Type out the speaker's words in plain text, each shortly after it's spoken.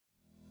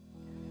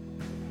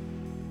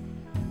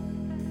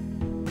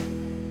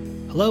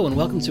Hello and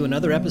welcome to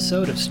another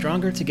episode of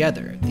Stronger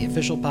Together, the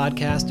official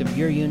podcast of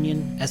your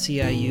union,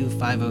 SEIU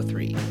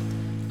 503.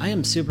 I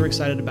am super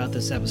excited about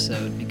this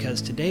episode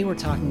because today we're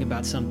talking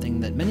about something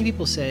that many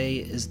people say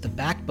is the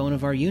backbone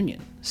of our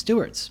union,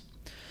 stewards.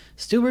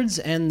 Stewards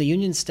and the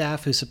union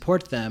staff who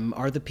support them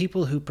are the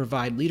people who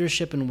provide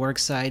leadership in work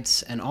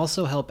sites and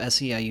also help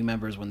SEIU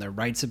members when their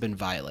rights have been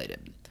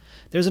violated.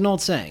 There's an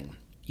old saying,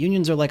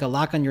 unions are like a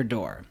lock on your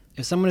door.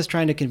 If someone is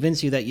trying to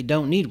convince you that you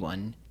don't need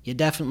one, you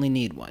definitely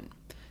need one.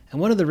 And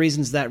one of the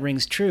reasons that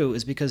rings true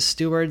is because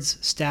stewards,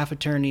 staff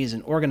attorneys,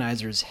 and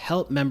organizers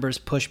help members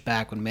push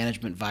back when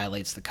management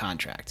violates the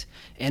contract.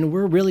 And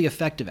we're really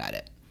effective at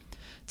it.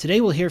 Today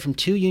we'll hear from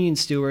two union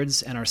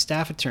stewards and our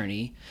staff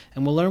attorney,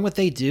 and we'll learn what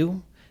they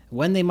do,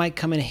 when they might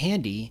come in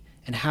handy,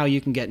 and how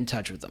you can get in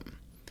touch with them.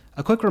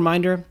 A quick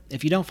reminder,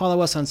 if you don't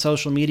follow us on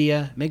social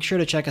media, make sure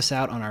to check us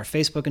out on our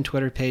Facebook and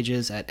Twitter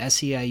pages at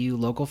SEIU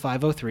Local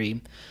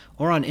 503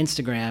 or on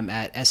Instagram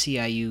at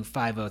SEIU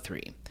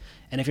 503.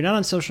 And if you're not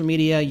on social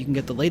media, you can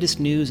get the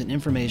latest news and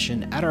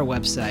information at our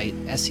website,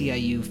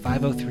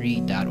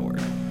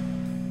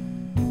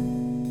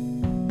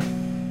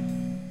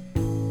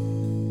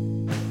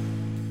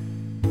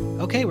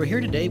 SEIU503.org. Okay, we're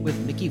here today with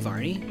Mickey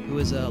Varney, who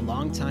is a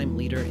longtime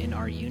leader in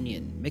our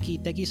union. Mickey,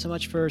 thank you so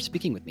much for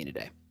speaking with me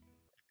today.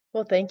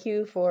 Well, thank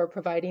you for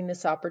providing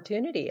this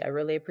opportunity. I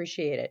really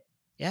appreciate it.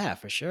 Yeah,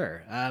 for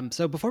sure.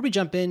 So before we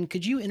jump in,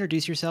 could you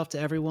introduce yourself to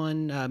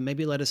everyone?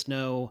 Maybe let us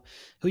know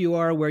who you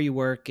are, where you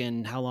work,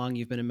 and how long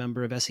you've been a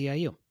member of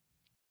SEIU.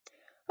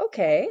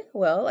 Okay,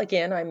 well,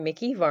 again, I'm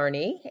Mickey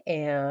Varney,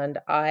 and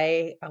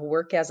I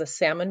work as a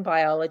salmon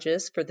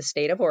biologist for the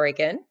state of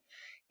Oregon,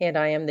 and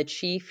I am the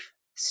chief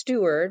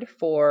steward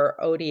for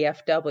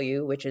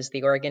ODFW, which is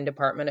the Oregon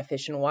Department of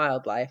Fish and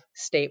Wildlife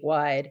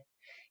statewide.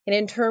 And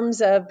in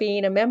terms of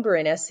being a member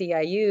in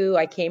SEIU,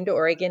 I came to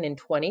Oregon in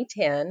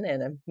 2010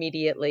 and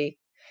immediately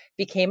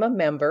became a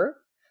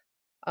member.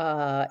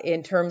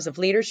 In terms of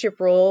leadership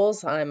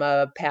roles, I'm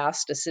a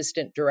past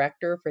assistant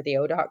director for the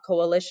ODOT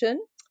Coalition.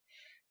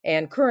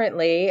 And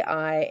currently,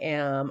 I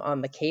am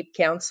on the CAPE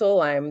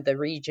Council. I'm the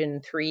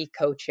Region 3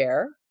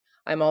 co-chair.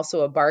 I'm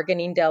also a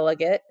bargaining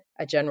delegate,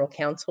 a general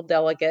counsel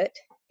delegate,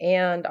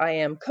 and I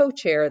am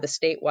co-chair of the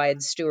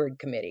statewide steward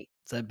committee.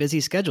 It's a busy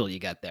schedule you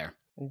got there.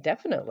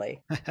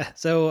 Definitely.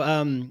 So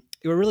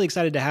we're really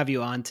excited to have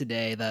you on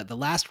today. The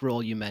last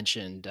role you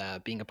mentioned,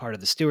 being a part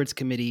of the stewards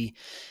committee,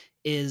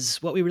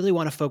 is what we really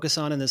want to focus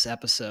on in this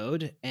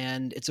episode.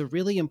 And it's a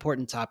really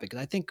important topic.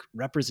 I think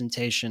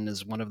representation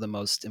is one of the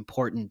most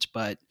important,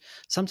 but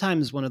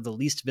sometimes one of the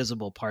least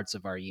visible parts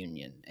of our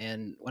union.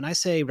 And when I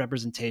say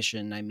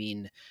representation, I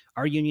mean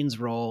our union's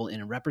role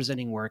in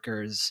representing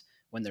workers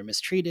when they're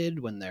mistreated,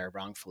 when they're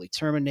wrongfully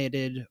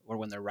terminated, or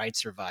when their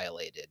rights are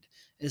violated.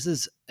 This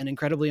is an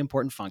incredibly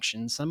important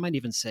function. Some might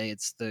even say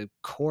it's the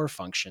core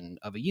function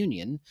of a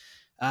union.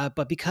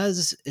 But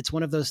because it's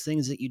one of those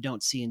things that you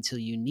don't see until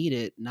you need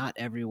it, not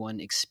everyone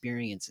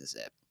experiences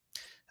it.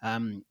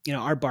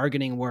 Our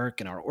bargaining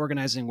work and our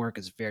organizing work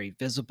is very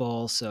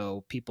visible,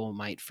 so people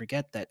might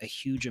forget that a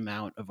huge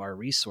amount of our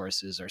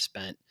resources are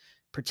spent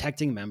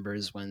protecting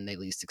members when they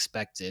least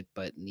expect it,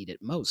 but need it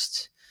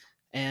most.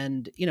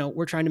 And,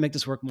 we're trying to make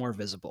this work more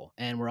visible.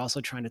 And we're also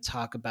trying to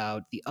talk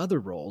about the other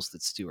roles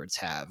that stewards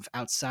have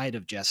outside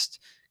of just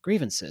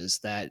grievances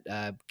that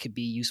could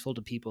be useful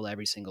to people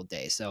every single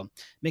day. So,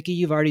 Mickey,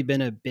 you've already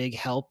been a big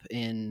help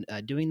in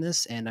doing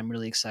this, and I'm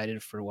really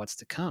excited for what's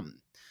to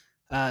come.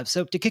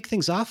 So to kick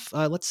things off,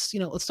 let's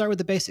start with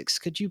the basics.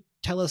 Could you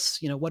tell us,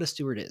 what a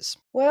steward is?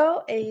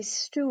 Well, a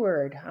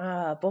steward,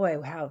 boy,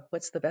 wow,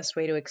 what's the best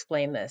way to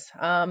explain this?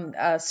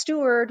 A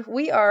steward,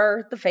 we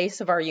are the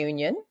face of our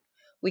union.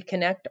 We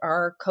connect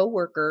our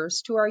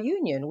coworkers to our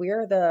union. We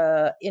are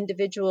the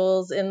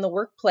individuals in the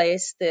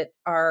workplace that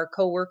our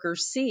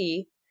coworkers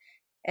see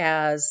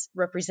as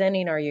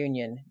representing our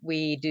union.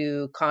 We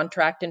do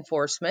contract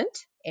enforcement.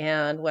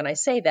 And when I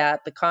say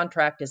that, the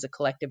contract is a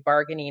collective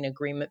bargaining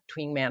agreement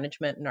between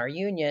management and our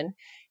union.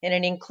 And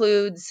it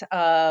includes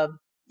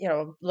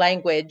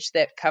language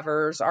that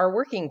covers our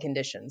working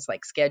conditions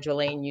like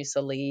scheduling, use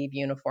of leave,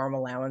 uniform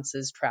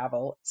allowances,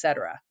 travel,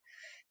 etc.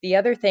 The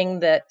other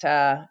thing that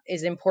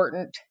is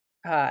important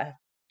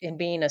in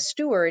being a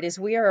steward is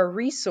we are a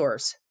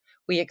resource.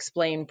 We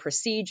explain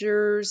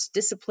procedures,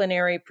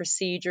 disciplinary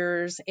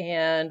procedures,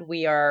 and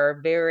we are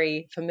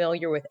very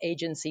familiar with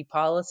agency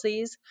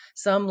policies,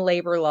 some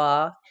labor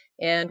law,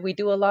 and we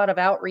do a lot of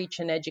outreach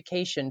and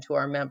education to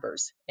our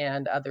members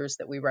and others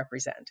that we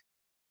represent.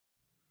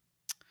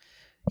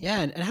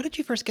 Yeah, and how did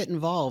you first get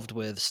involved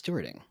with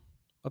stewarding?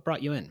 What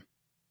brought you in?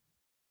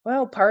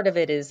 Well, part of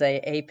it is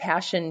a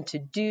passion to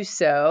do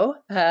so.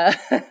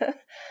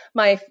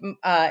 My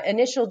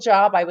initial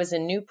job, I was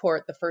in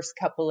Newport the first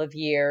couple of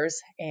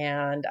years,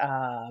 and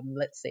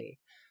let's see.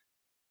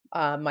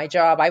 My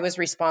job, I was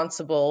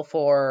responsible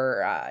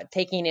for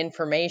taking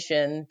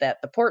information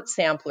that the port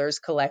samplers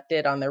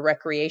collected on their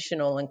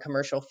recreational and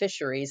commercial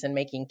fisheries and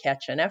making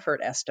catch and effort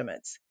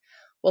estimates.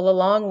 Well,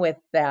 along with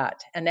that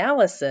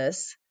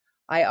analysis,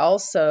 I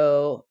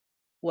also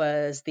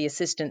was the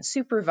assistant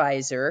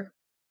supervisor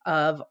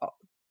of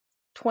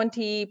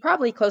 20,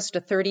 probably close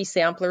to 30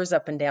 samplers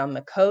up and down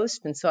the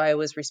coast. And so I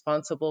was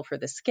responsible for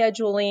the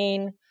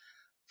scheduling,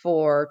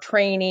 for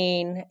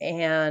training,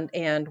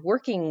 and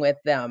working with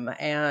them.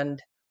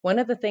 And one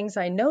of the things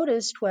I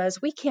noticed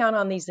was we count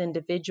on these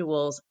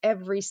individuals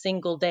every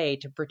single day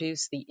to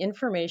produce the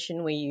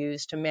information we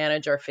use to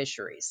manage our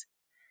fisheries.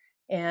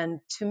 And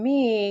to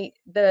me,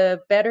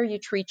 the better you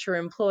treat your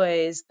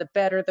employees, the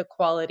better the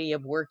quality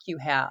of work you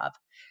have.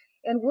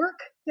 And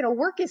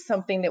work is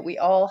something that we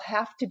all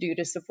have to do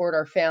to support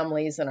our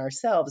families and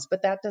ourselves,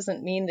 but that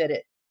doesn't mean that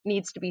it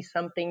needs to be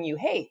something you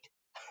hate.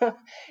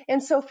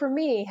 And so for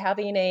me,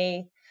 having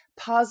a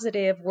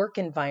positive work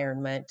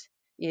environment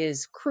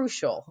is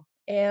crucial.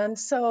 And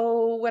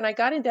so when I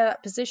got into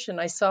that position,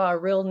 I saw a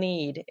real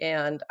need,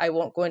 and I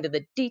won't go into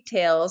the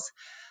details,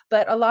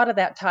 but a lot of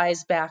that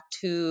ties back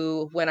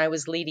to when I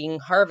was leading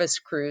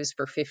harvest crews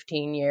for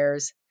 15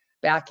 years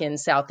back in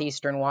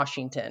southeastern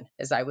Washington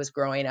as I was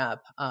growing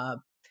up.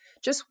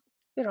 Just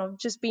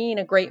just being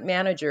a great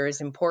manager is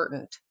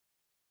important.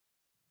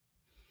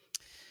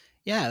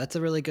 Yeah, that's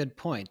a really good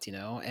point,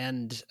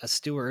 and a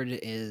steward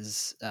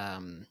is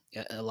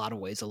a lot of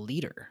ways a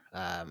leader,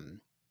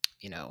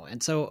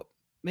 and so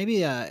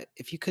maybe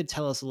if you could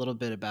tell us a little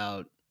bit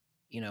about,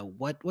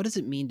 what does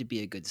it mean to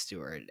be a good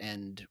steward,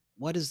 and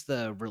what is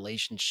the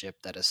relationship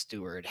that a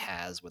steward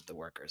has with the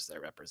workers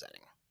they're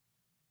representing?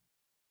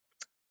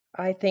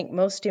 I think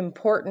most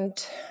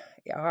important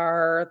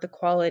are the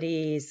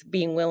qualities: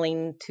 being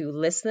willing to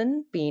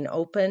listen, being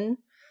open,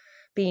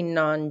 being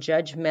non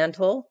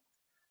judgmental,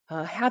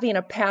 having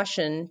a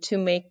passion to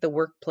make the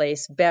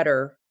workplace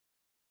better.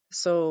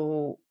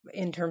 So,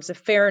 in terms of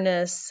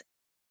fairness,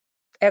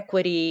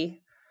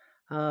 equity,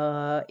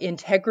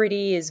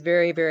 integrity is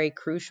very, very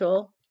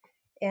crucial.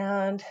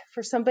 And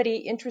for somebody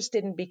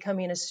interested in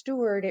becoming a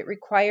steward, it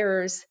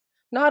requires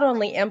not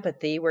only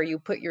empathy, where you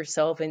put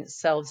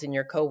yourselves in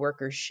your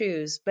coworkers'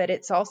 shoes, but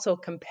it's also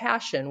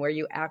compassion, where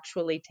you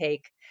actually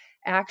take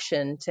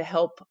action to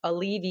help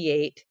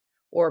alleviate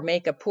or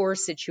make a poor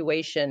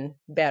situation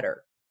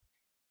better.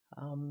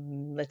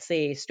 Let's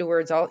see,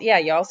 stewards.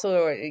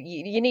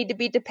 You need to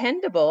be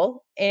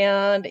dependable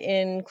and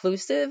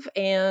inclusive,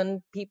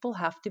 and people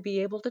have to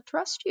be able to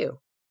trust you.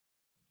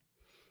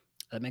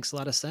 That makes a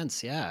lot of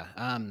sense. Yeah.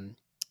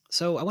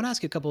 So I want to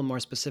ask you a couple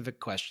more specific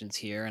questions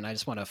here, and I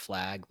just want to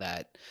flag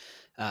that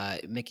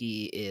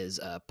Mickey is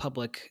a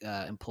public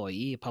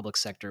employee, a public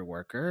sector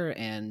worker,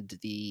 and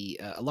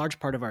the a large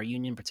part of our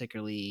union,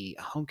 particularly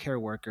home care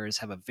workers,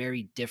 have a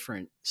very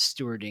different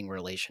stewarding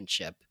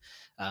relationship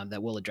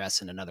that we'll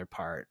address in another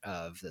part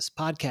of this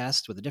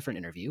podcast with a different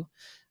interview.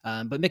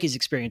 But Mickey's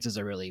experiences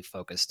are really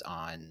focused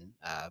on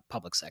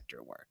public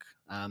sector work.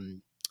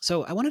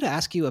 So I wanted to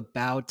ask you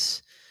about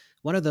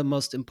one of the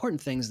most important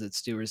things that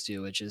stewards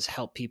do, which is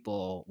help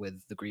people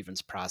with the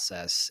grievance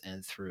process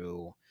and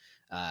through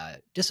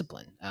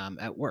discipline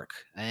at work.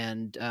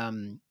 And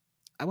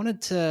I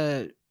wanted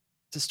to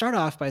start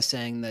off by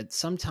saying that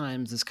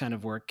sometimes this kind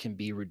of work can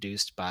be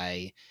reduced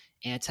by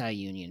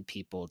anti-union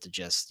people to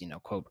just,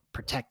 quote,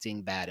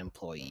 protecting bad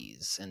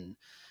employees. And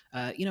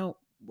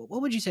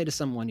what would you say to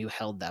someone who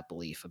held that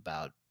belief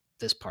about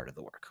this part of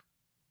the work?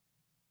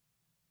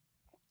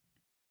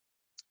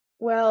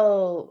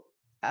 Well,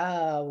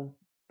 uh,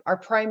 our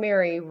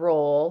primary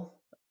role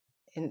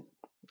in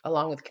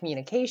along with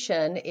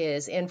communication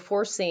is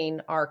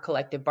enforcing our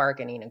collective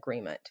bargaining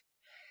agreement.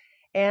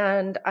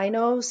 And I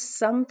know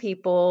some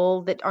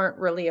people that aren't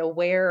really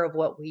aware of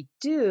what we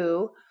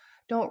do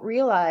don't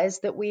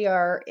realize that we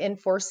are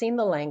enforcing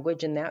the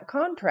language in that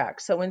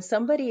contract. So when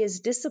somebody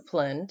is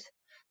disciplined,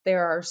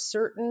 there are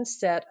certain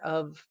set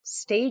of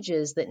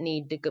stages that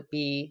need to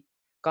be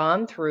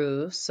gone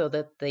through so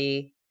that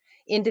the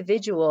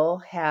individual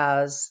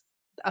has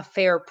a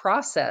fair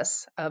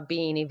process of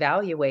being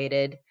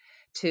evaluated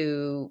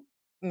to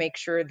make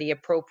sure the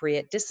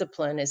appropriate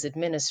discipline is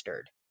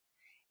administered.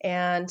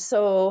 And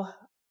so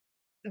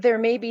there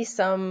may be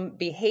some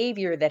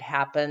behavior that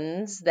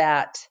happens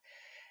that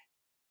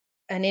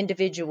an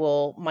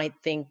individual might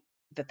think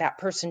that that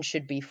person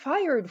should be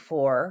fired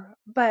for,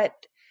 but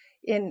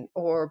in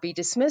or be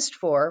dismissed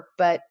for,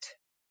 but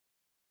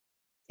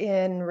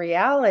in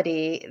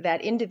reality,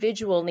 that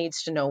individual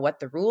needs to know what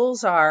the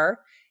rules are,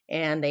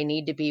 and they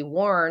need to be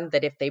warned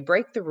that if they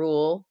break the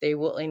rule, they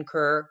will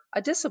incur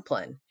a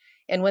discipline.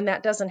 And when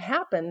that doesn't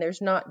happen,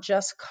 there's not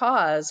just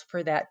cause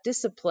for that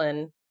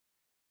discipline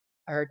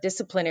or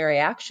disciplinary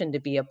action to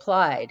be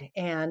applied.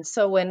 And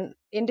so when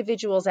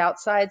individuals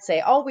outside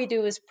say, all we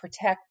do is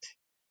protect,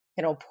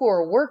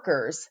 poor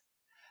workers,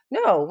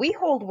 no, we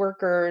hold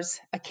workers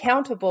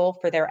accountable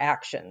for their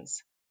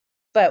actions,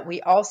 but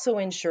we also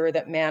ensure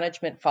that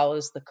management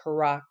follows the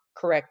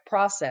correct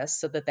process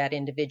so that that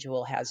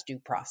individual has due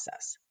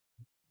process.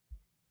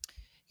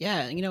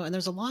 Yeah, and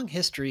there's a long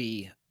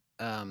history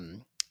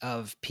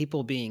of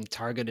people being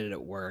targeted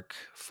at work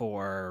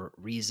for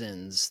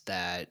reasons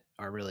that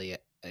are really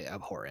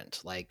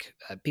abhorrent, like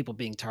people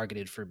being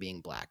targeted for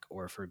being black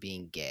or for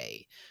being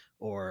gay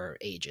or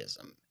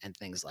ageism and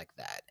things like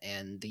that.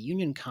 And the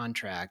union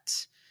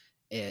contract,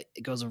 it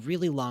goes a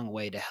really long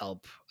way to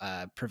help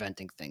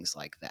preventing things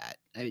like that.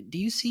 Do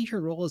you see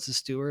your role as a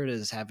steward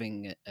as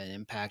having an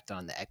impact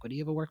on the equity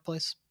of a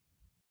workplace?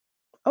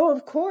 Oh,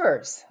 of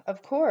course,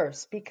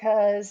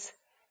 because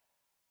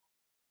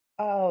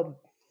um,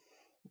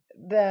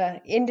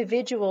 the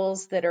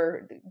individuals that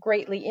are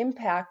greatly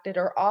impacted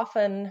are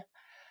often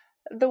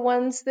the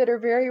ones that are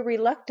very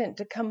reluctant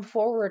to come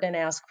forward and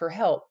ask for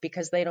help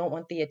because they don't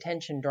want the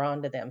attention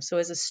drawn to them. So,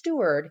 as a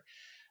steward,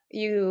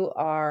 you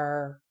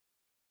are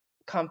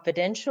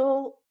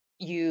confidential,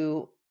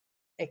 you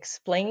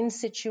explain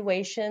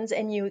situations,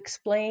 and you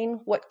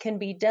explain what can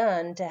be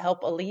done to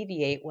help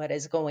alleviate what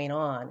is going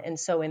on. And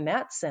so, in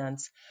that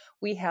sense,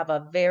 we have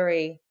a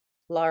very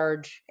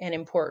large and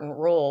important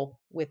role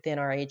within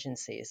our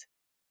agencies.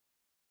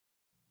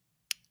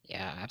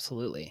 Yeah,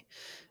 absolutely.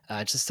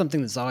 Just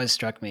something that's always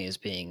struck me as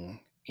being,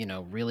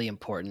 really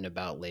important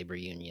about labor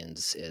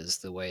unions is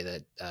the way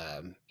that,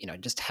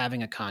 just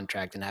having a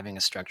contract and having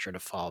a structure to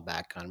fall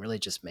back on really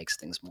just makes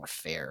things more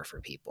fair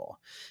for people.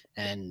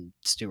 And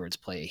stewards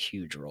play a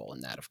huge role in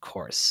that, of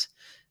course.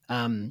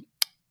 Um,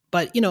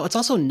 but, it's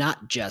also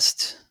not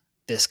just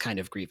this kind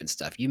of grievance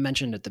stuff. You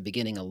mentioned at the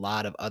beginning a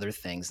lot of other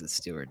things that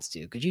stewards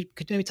do. Could you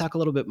maybe talk a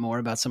little bit more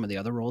about some of the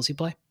other roles you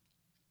play?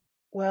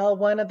 Well,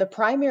 one of the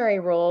primary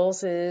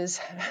roles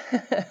is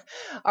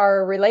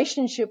our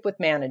relationship with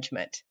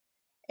management.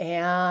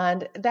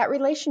 And that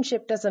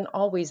relationship doesn't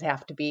always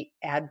have to be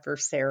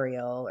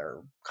adversarial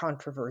or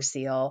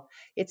controversial.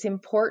 It's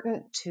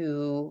important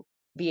to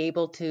be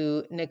able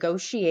to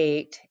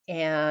negotiate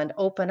and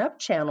open up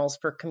channels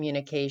for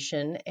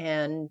communication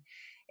and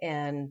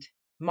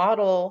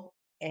model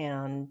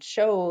and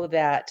show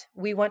that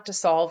we want to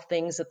solve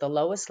things at the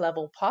lowest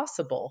level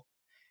possible,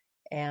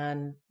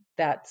 and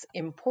that's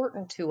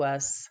important to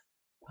us,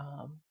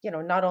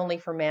 not only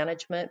for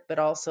management but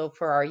also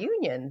for our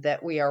union,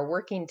 that we are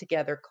working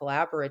together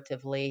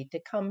collaboratively to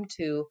come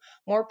to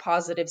more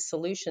positive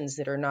solutions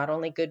that are not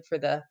only good for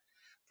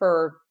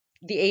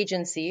the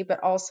agency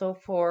but also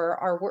for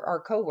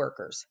our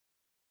coworkers.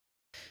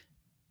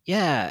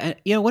 Yeah,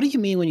 and what do you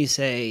mean when you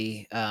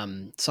say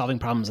solving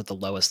problems at the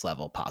lowest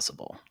level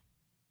possible?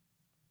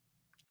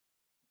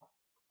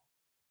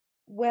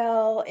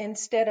 Well,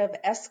 instead of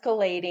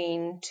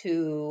escalating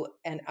to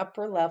an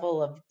upper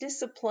level of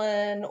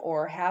discipline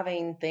or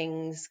having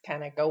things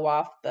kind of go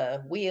off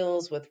the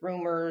wheels with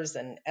rumors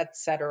and et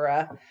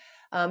cetera,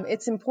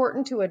 it's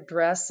important to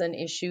address an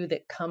issue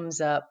that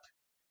comes up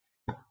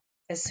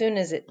as soon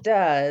as it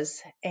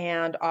does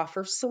and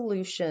offer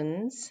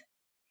solutions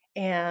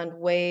and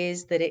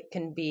ways that it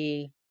can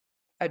be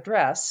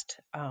addressed,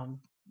 at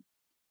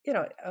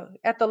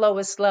the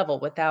lowest level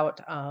without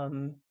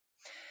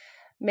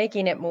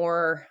making it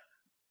more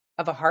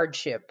of a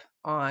hardship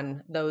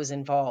on those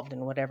involved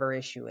in whatever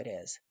issue it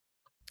is.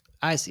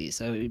 I see.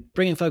 So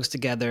bringing folks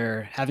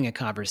together, having a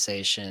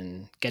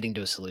conversation, getting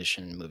to a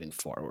solution, moving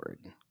forward.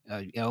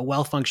 A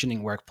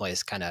well-functioning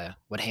workplace kind of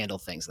would handle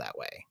things that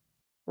way.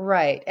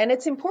 Right. And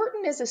it's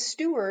important as a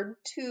steward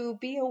to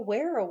be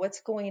aware of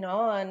what's going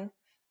on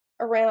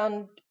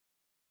around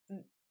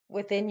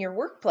within your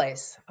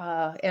workplace.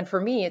 And for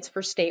me, it's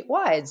for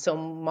statewide. So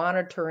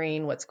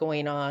monitoring what's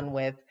going on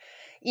with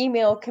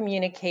email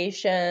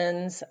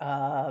communications,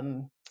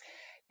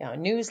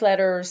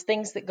 newsletters,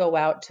 things that go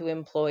out to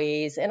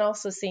employees, and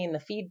also seeing the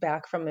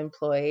feedback from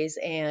employees.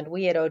 And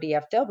we at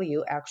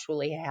ODFW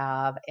actually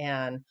have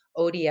an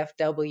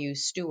ODFW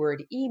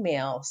steward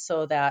email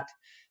so that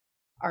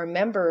our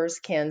members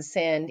can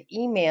send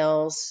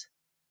emails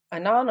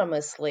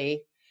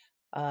anonymously,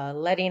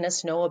 letting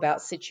us know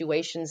about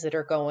situations that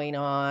are going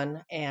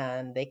on,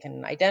 and they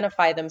can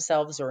identify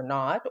themselves or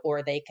not,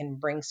 or they can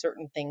bring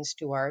certain things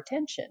to our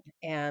attention.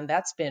 And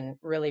that's been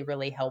really,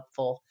 really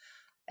helpful,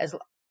 as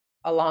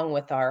along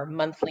with our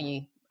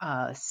monthly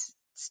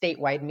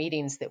statewide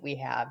meetings that we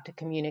have to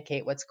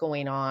communicate what's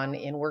going on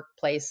in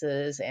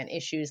workplaces and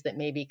issues that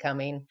may be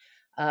coming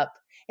up.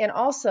 And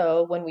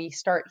also, when we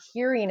start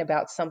hearing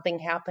about something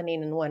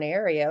happening in one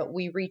area,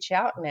 we reach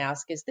out and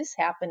ask, is this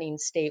happening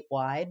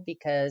statewide?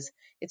 Because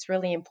it's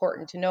really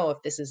important to know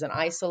if this is an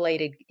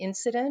isolated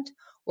incident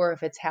or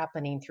if it's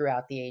happening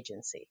throughout the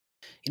agency.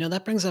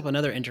 That brings up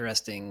another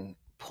interesting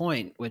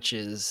point, which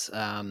is,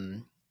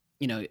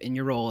 in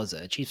your role as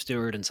a chief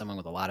steward and someone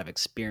with a lot of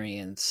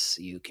experience,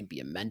 you can be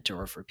a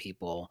mentor for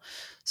people.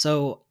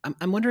 So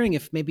I'm wondering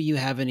if maybe you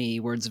have any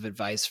words of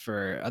advice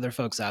for other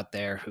folks out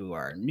there who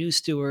are new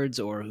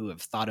stewards or who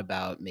have thought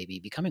about maybe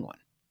becoming one.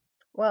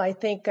 Well, I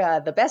think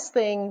the best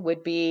thing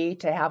would be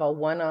to have a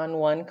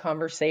one-on-one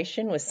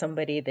conversation with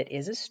somebody that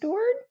is a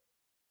steward.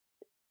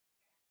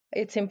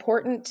 It's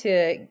important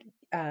to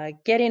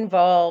get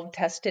involved,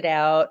 test it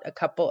out,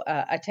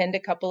 attend a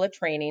couple of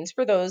trainings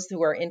for those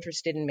who are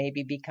interested in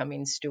maybe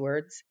becoming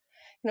stewards.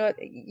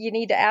 You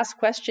need to ask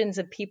questions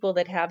of people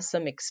that have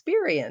some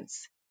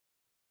experience,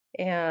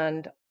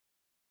 and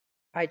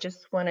I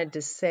just wanted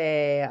to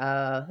say,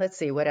 let's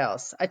see, what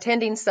else?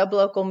 Attending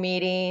sublocal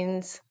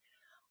meetings,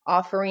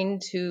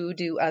 offering to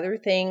do other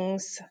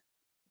things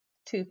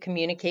to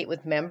communicate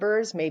with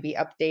members, maybe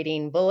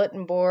updating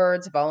bulletin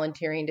boards,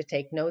 volunteering to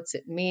take notes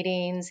at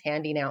meetings,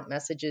 handing out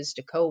messages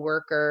to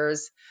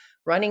coworkers,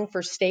 running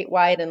for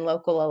statewide and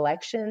local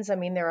elections. I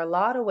mean, there are a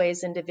lot of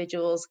ways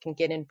individuals can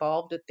get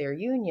involved with their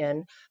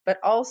union, but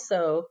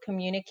also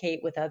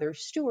communicate with other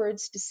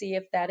stewards to see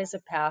if that is a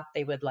path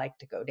they would like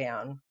to go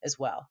down as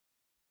well.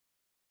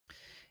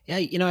 Yeah,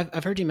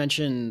 I've heard you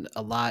mention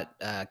a lot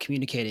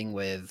communicating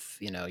with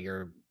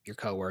your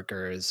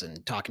coworkers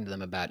and talking to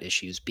them about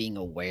issues, being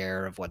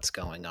aware of what's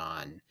going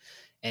on,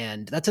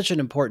 and that's such an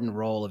important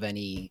role of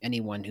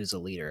anyone who's a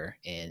leader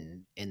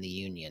in the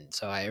union.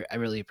 So I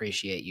really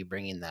appreciate you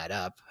bringing that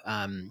up.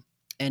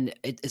 And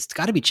it's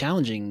got to be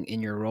challenging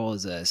in your role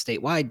as a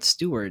statewide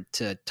steward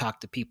to talk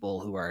to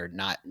people who are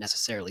not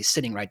necessarily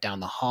sitting right down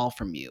the hall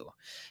from you.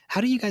 How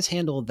do you guys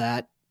handle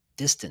that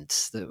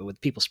distance with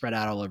people spread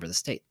out all over the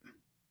state?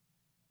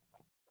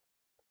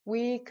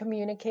 We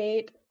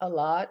communicate a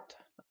lot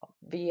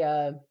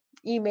via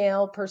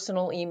email,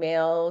 personal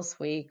emails.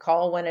 We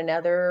call one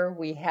another.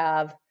 We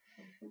have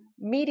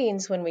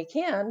meetings when we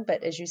can,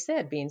 but as you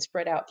said, being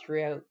spread out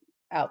throughout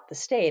out the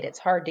state, it's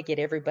hard to get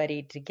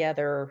everybody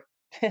together,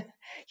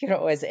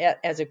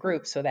 as a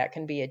group. So that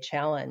can be a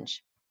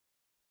challenge.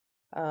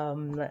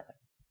 Um,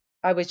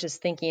 I was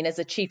just thinking, as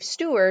a chief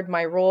steward,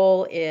 my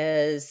role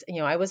is,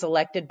 I was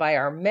elected by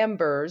our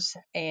members,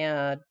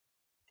 and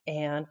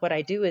what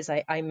I do is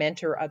I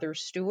mentor other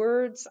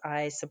stewards,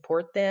 I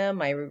support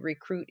them, I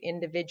recruit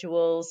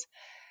individuals,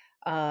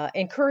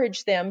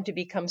 encourage them to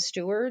become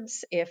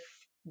stewards if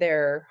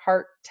their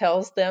heart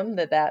tells them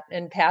that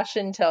and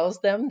passion tells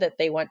them that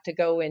they want to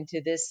go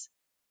into this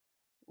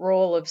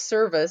role of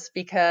service,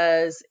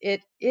 because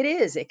it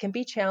can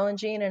be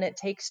challenging, and it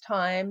takes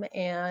time,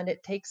 and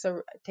it takes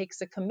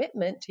a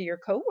commitment to your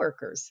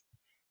coworkers.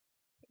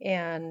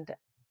 And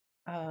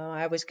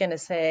I was going to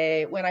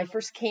say, when I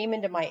first came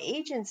into my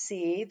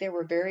agency, there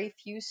were very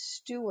few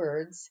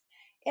stewards,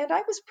 and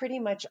I was pretty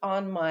much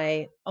on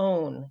my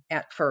own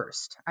at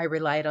first. I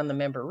relied on the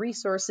Member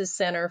Resources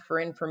Center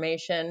for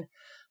information,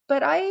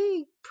 but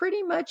I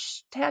pretty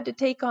much had to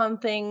take on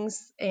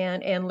things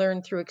and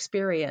learn through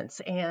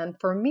experience. And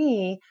for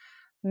me,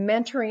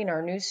 mentoring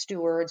our new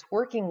stewards,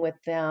 working with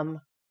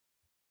them,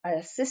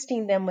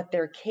 assisting them with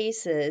their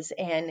cases,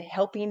 and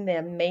helping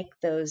them make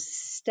those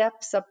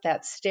steps up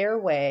that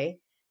stairway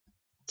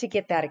to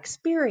get that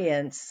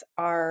experience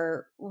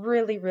are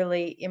really,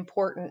 really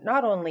important,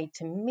 not only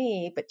to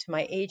me, but to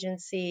my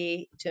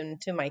agency,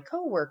 to my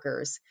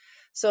coworkers,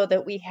 so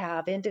that we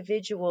have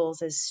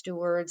individuals as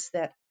stewards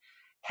that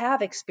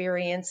have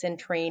experience and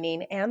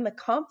training and the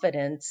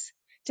confidence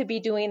to be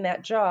doing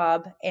that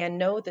job and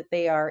know that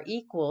they are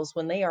equals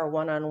when they are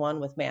one on one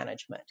with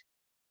management.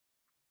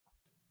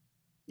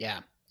 Yeah.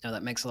 No,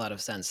 that makes a lot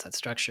of sense. That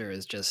structure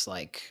is just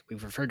like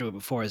we've referred to it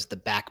before as the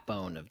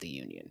backbone of the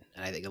union.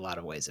 And I think a lot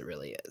of ways it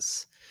really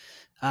is.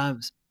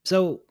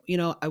 So,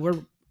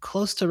 we're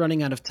close to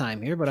running out of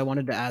time here, but I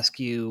wanted to ask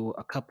you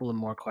a couple of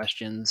more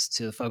questions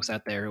to the folks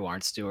out there who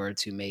aren't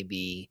stewards who may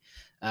be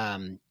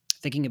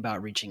thinking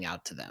about reaching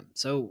out to them.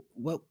 So,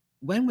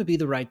 when would be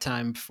the right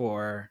time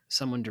for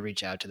someone to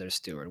reach out to their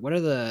steward? What are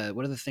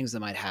the things that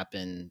might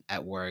happen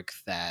at work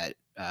that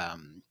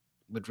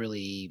would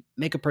really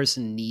make a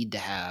person need to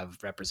have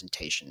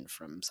representation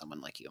from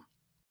someone like you?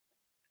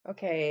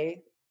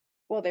 Okay.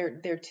 Well,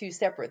 they're two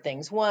separate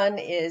things. One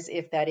is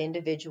if that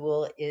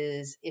individual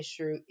is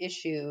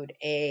issued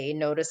a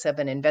notice of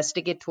an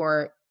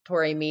investigatory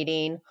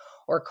meeting,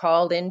 or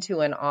called into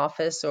an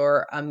office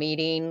or a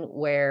meeting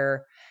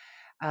where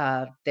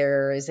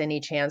there is any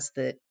chance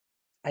that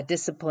a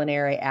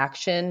disciplinary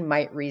action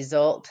might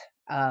result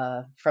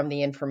from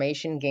the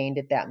information gained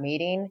at that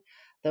meeting.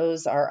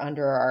 Those are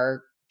under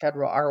our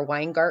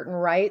Weingarten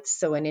rights.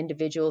 So an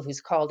individual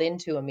who's called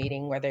into a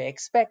meeting where they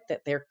expect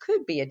that there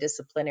could be a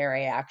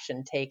disciplinary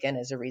action taken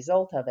as a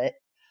result of it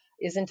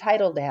is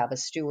entitled to have a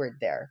steward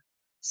there.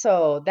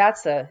 So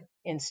that's a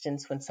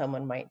instance when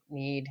someone might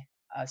need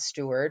a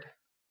steward.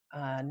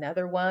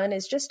 Another one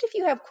is just if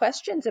you have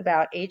questions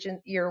about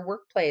your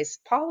workplace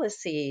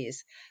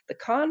policies, the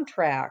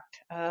contract,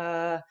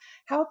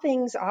 how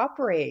things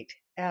operate.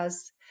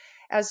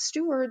 As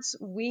stewards,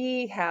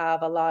 we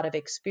have a lot of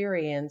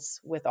experience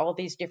with all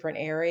these different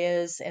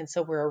areas, and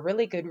so we're a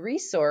really good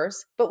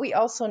resource, but we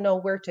also know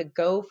where to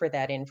go for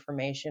that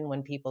information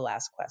when people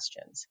ask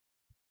questions.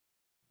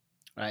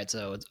 Right.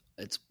 So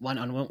it's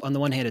on the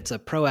one hand, it's a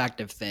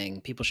proactive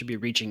thing. People should be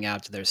reaching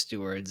out to their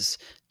stewards,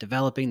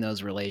 developing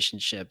those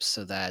relationships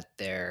so that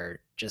they're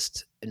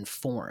just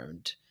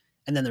informed.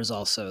 And then there's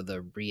also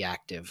the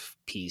reactive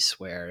piece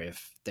where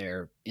if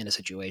they're in a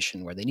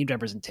situation where they need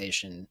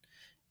representation,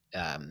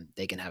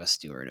 they can have a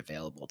steward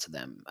available to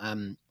them.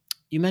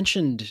 You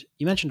mentioned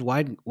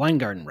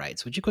Weingarten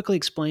rights. Would you quickly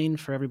explain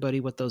for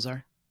everybody what those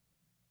are?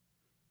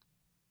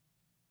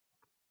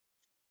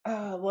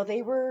 Well,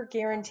 they were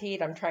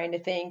guaranteed. I'm trying to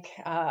think.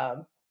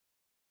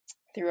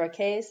 through a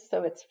case.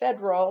 So it's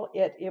federal.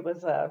 It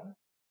was a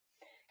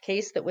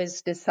case that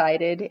was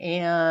decided.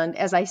 And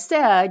as I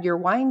said, your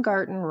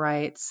Weingarten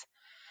rights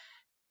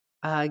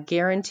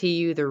guarantee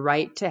you the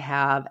right to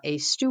have a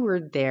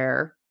steward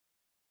there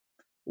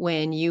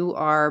when you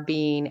are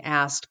being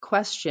asked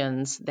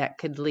questions that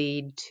could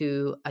lead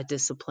to a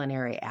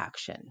disciplinary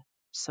action.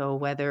 So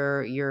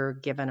whether you're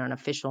given an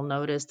official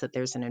notice that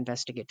there's an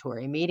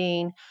investigatory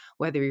meeting,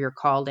 whether you're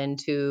called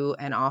into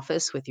an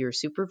office with your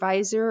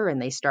supervisor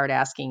and they start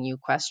asking you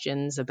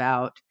questions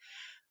about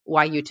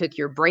why you took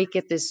your break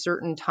at this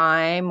certain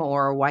time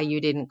or why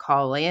you didn't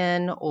call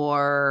in,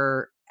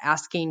 or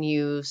asking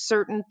you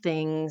certain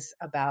things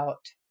about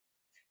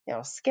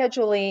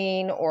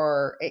scheduling,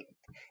 or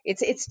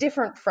it's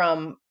different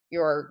from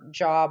your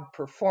job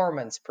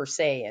performance per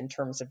se in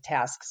terms of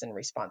tasks and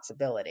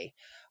responsibility.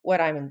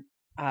 What I'm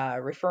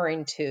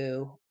referring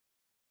to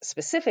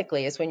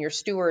specifically is when your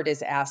steward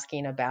is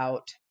asking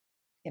about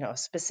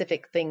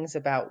specific things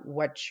about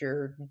what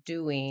you're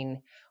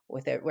doing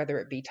with it, whether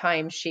it be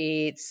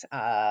timesheets,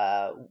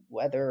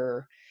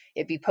 whether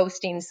it be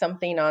posting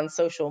something on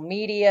social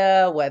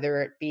media,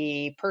 whether it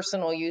be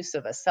personal use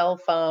of a cell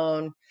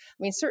phone. I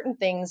mean, certain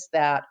things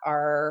that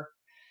are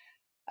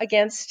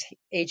against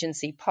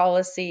agency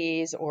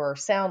policies or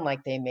sound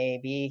like they may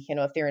be,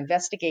 if they're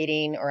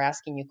investigating or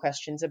asking you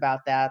questions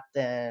about that,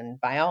 then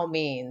by all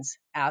means,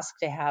 ask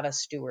to have a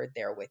steward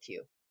there with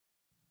you.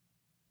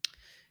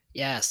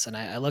 Yes, and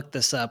I looked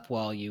this up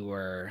while you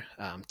were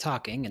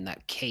talking, and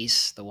that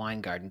case, the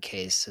Weingarten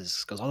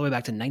case, goes all the way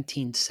back to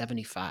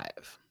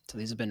 1975. So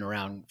these have been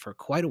around for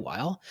quite a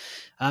while.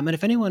 And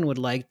if anyone would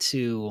like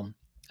to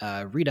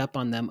read up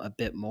on them a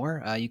bit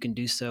more, you can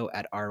do so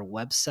at our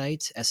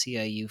website,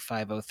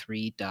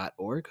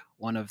 SEIU503.org.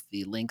 One of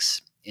the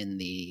links in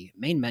the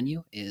main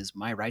menu is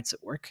My Rights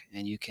at Work,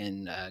 and you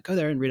can go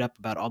there and read up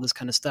about all this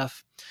kind of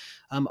stuff.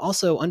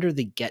 Also, under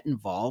the Get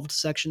Involved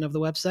section of the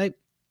website,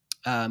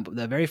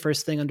 the very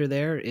first thing under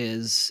there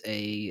is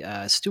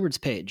a stewards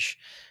page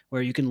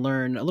where you can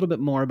learn a little bit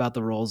more about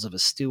the roles of a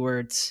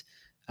steward.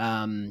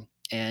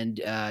 And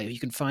you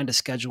can find a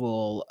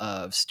schedule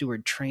of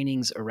steward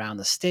trainings around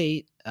the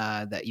state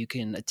that you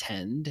can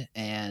attend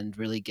and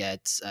really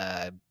get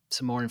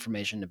some more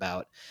information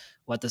about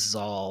what this is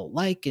all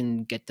like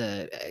and get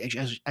to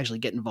actually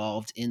get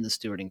involved in the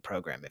stewarding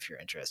program if you're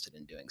interested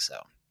in doing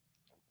so.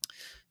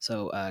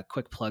 So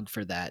quick plug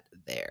for that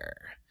there.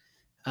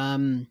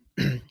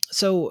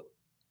 So,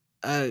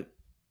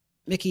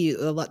 Mickey,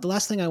 the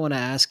last thing I want to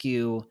ask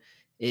you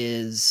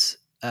is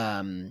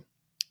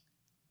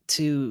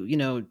to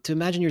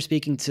imagine you're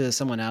speaking to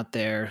someone out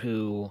there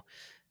who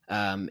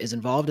is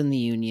involved in the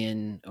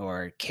union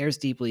or cares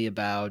deeply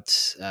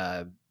about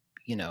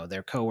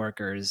their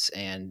coworkers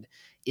and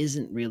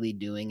isn't really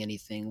doing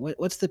anything.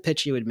 What's the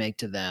pitch you would make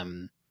to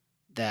them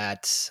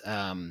that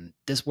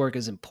this work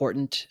is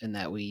important and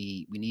that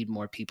we need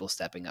more people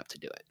stepping up to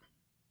do it?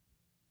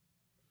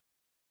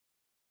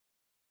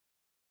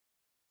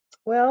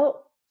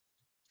 Well,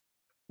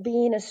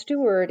 being a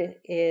steward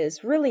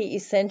is really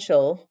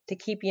essential to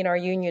keeping our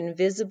union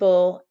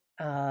visible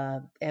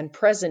and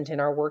present in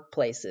our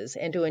workplaces,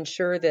 and to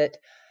ensure that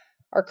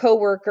our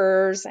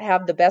coworkers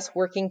have the best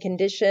working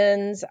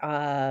conditions,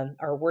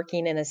 are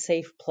working in a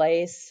safe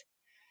place.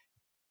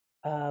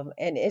 And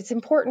it's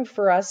important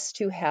for us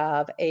to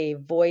have a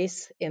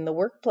voice in the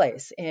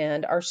workplace,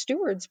 and our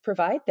stewards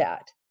provide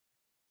that.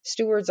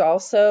 Stewards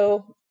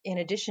also, in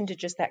addition to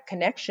just that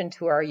connection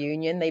to our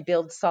union, they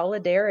build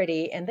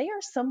solidarity, and they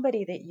are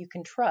somebody that you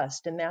can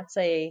trust. And that's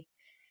a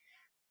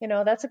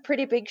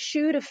pretty big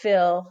shoe to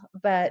fill,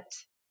 but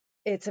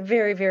it's a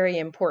very, very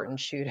important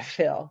shoe to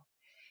fill.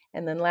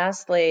 And then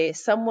lastly,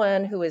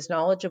 someone who is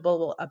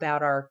knowledgeable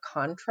about our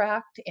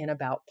contract and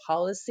about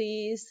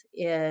policies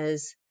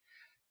is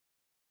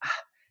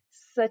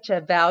such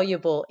a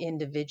valuable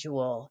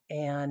individual.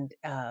 And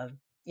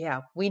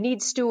yeah, we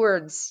need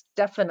stewards,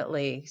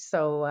 definitely.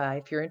 So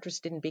if you're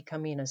interested in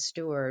becoming a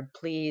steward,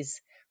 please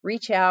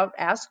reach out,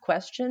 ask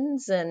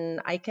questions,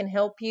 and I can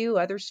help you.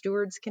 Other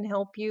stewards can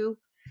help you.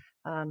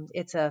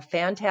 It's a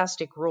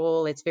fantastic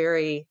role. It's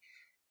very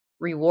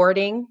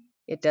rewarding.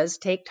 It does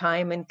take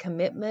time and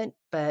commitment,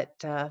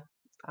 but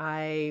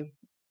I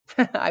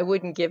I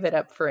wouldn't give it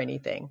up for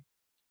anything.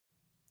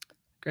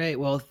 Great.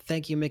 Well,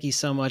 thank you, Mickey,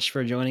 so much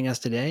for joining us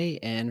today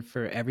and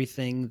for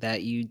everything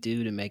that you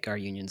do to make our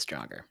union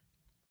stronger.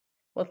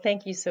 Well,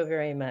 thank you so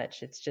very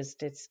much.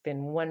 It's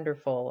been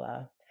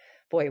wonderful.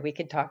 Boy, we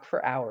could talk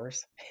for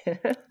hours.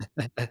 Great.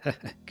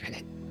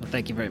 Well,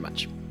 thank you very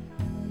much.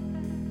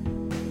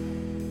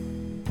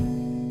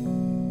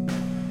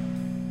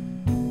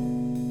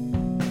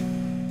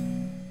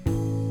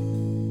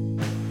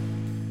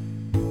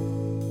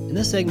 In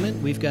this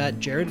segment, we've got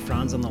Jared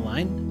Franz on the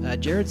line.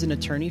 Jared's an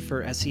attorney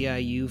for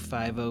SEIU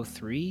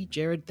 503.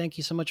 Jared, thank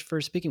you so much for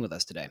speaking with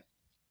us today.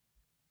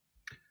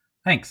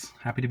 Thanks.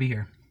 Happy to be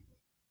here.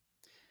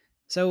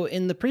 So,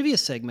 in the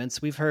previous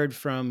segments, we've heard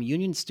from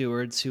union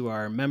stewards who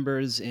are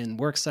members in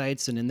work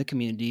sites and in the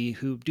community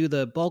who do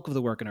the bulk of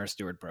the work in our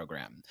steward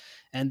program.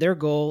 And their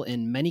goal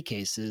in many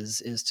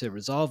cases is to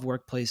resolve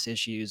workplace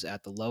issues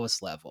at the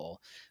lowest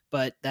level.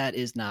 But that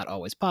is not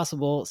always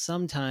possible.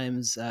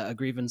 Sometimes a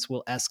grievance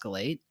will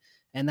escalate.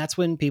 And that's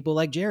when people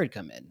like Jared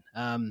come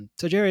in.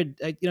 So, Jared,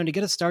 to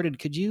get us started,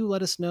 could you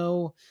let us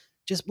know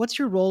just what's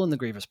your role in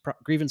the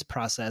grievance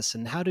process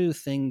and how do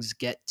things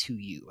get to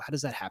you? How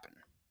does that happen?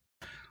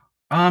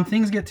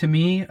 Things get to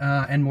me,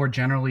 and more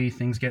generally,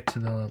 things get to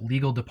the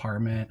legal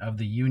department of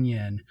the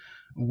union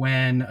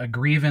when a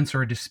grievance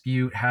or a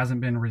dispute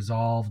hasn't been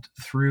resolved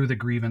through the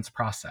grievance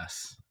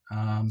process.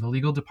 The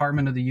legal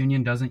department of the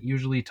union doesn't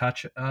usually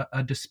touch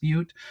a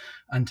dispute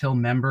until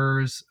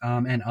members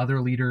and other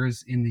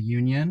leaders in the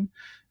union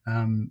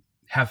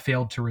have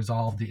failed to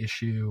resolve the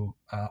issue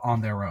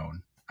on their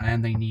own,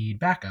 and they need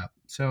backup.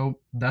 So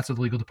that's what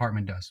the legal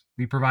department does.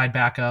 We provide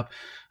backup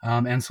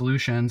and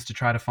solutions to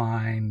try to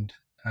find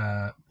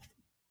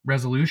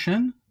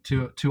resolution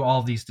to all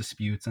of these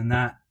disputes, and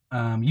that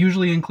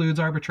usually includes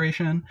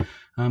arbitration,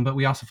 but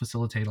we also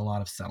facilitate a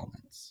lot of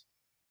settlements.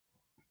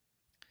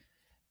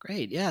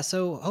 Great. Yeah.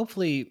 So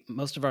hopefully,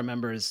 most of our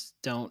members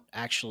don't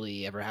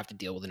actually ever have to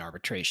deal with an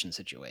arbitration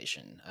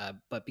situation.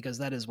 But because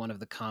that is one of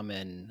the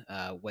common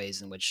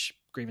ways in which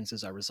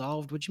grievances are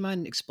resolved, would you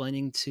mind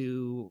explaining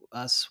to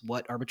us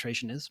what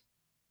arbitration is?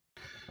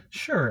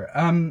 Sure.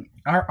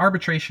 Our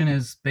arbitration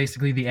is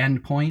basically the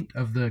end point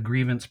of the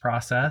grievance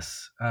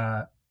process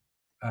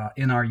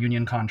in our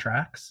union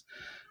contracts.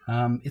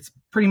 It's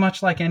pretty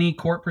much like any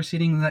court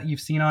proceeding that you've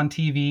seen on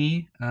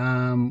TV,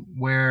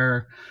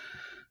 where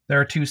there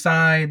are two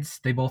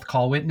sides. They both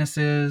call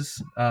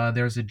witnesses.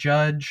 There's a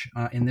judge.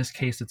 In this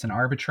case, it's an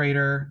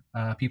arbitrator.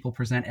 People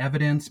present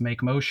evidence,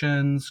 make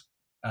motions,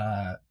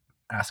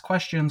 ask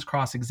questions,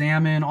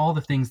 cross-examine, all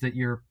the things that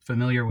you're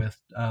familiar with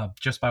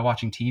just by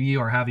watching TV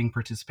or having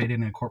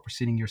participated in a court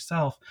proceeding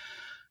yourself.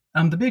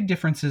 The big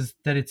difference is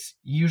that it's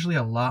usually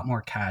a lot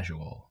more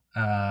casual.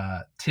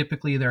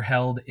 Typically, they're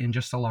held in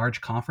just a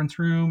large conference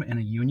room in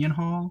a union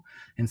hall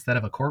instead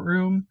of a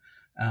courtroom.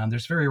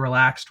 There's very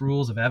relaxed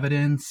rules of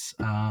evidence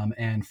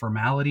and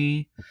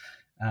formality.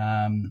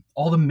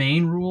 All the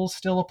main rules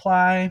still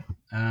apply.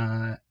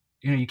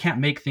 You can't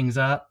make things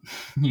up.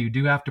 You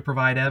do have to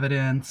provide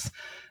evidence.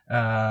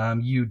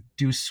 You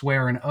do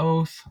swear an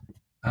oath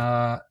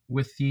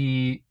with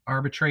the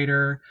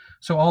arbitrator.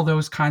 So all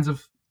those kinds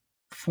of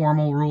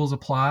formal rules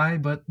apply,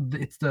 but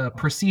it's the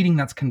proceeding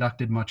that's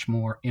conducted much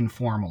more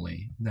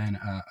informally than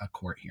a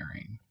court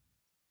hearing.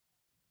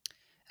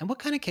 And what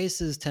kind of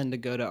cases tend to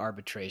go to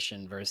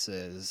arbitration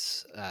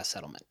versus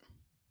settlement?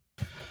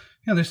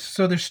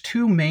 There's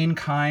two main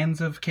kinds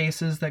of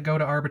cases that go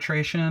to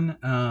arbitration.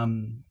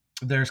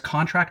 There's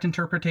contract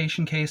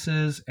interpretation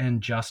cases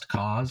and just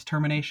cause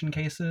termination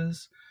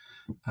cases.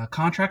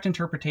 Contract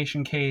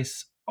interpretation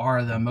case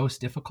are the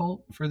most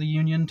difficult for the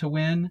union to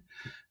win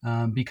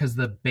because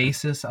the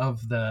basis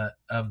of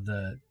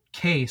the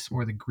case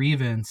or the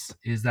grievance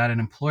is that an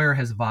employer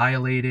has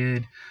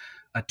violated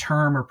a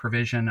term or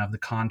provision of the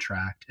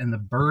contract, and the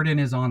burden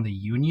is on the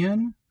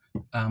union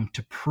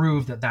to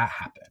prove that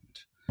happened.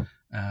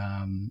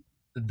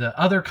 The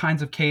other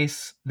kinds of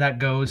case that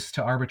goes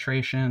to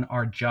arbitration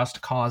are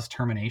just cause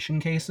termination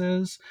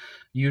cases.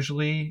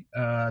 Usually,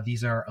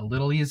 these are a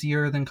little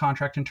easier than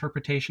contract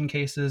interpretation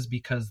cases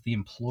because the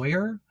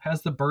employer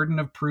has the burden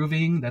of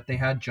proving that they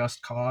had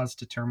just cause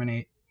to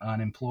terminate an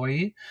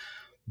employee.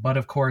 But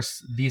of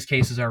course, these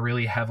cases are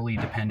really heavily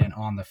dependent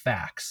on the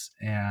facts,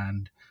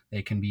 and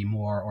they can be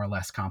more or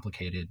less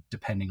complicated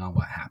depending on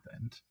what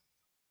happened.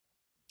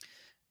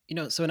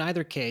 So in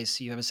either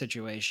case, you have a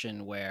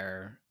situation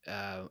where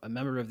a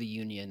member of the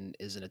union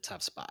is in a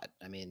tough spot.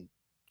 I mean,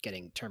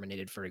 getting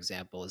terminated, for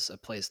example, is a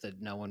place that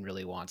no one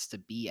really wants to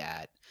be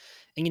at.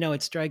 And,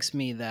 it strikes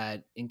me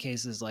that in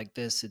cases like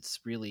this, it's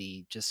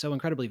really just so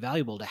incredibly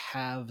valuable to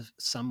have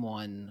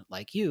someone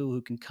like you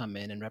who can come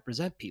in and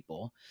represent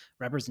people,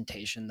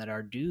 representation that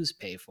our dues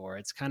pay for.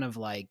 It's kind of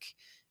like,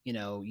 you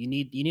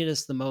need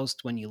us the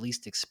most when you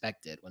least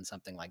expect it when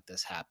something like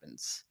this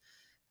happens.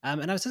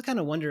 And I was just kind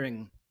of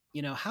wondering,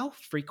 how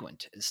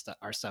frequent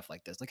are stuff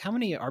like this? Like, how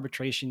many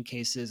arbitration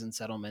cases and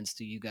settlements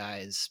do you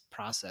guys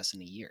process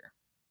in a year?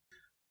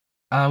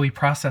 We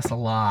process a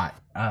lot,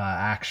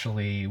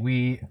 actually.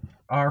 We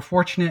are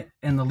fortunate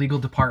in the legal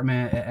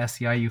department at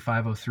SEIU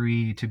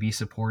 503 to be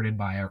supported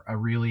by a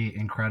really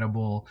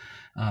incredible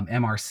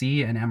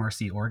MRC and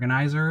MRC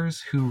organizers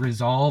who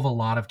resolve a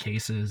lot of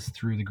cases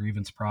through the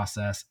grievance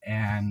process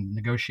and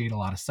negotiate a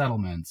lot of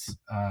settlements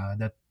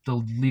that the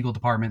legal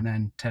department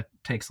then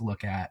takes a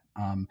look at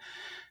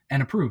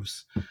and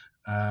approves.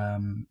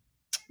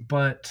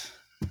 But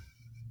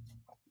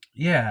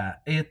yeah,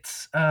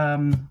 it's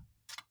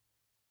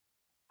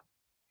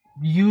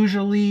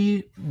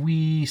usually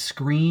we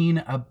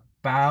screen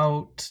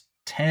about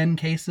 10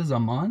 cases a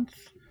month,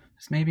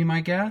 is maybe my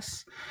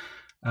guess.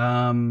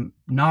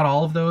 Not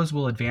all of those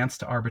will advance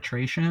to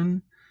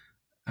arbitration,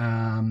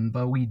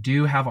 but we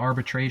do have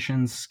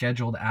arbitrations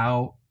scheduled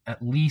out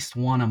at least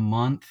one a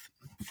month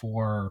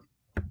for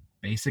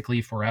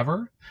basically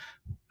forever.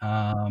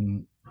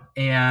 And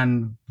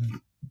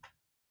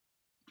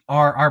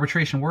our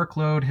arbitration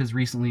workload has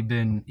recently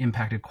been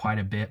impacted quite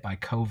a bit by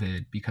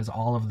COVID because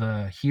all of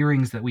the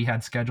hearings that we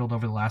had scheduled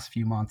over the last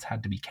few months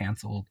had to be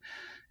canceled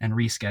and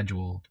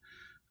rescheduled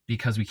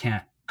because we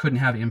couldn't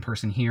have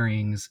in-person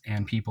hearings,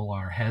 and people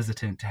are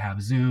hesitant to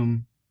have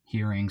Zoom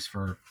hearings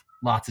for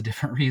lots of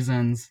different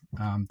reasons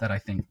that I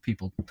think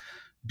people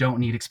don't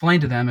need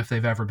explained to them if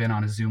they've ever been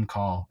on a Zoom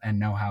call and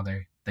know how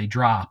they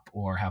drop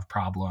or have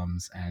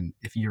problems. And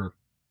if your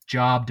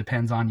job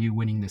depends on you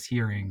winning this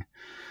hearing,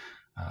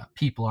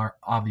 people are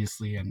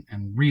obviously and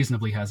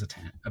reasonably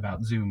hesitant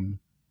about Zoom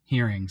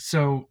hearings.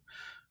 So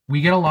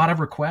we get a lot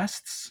of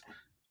requests,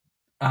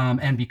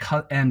 and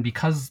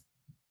because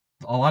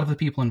a lot of the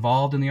people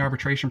involved in the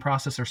arbitration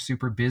process are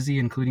super busy,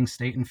 including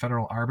state and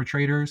federal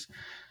arbitrators,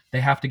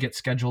 they have to get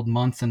scheduled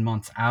months and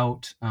months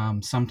out,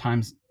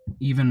 sometimes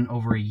even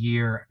over a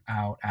year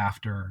out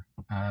after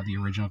the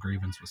original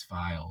grievance was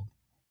filed,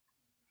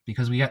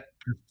 because we get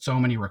so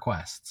many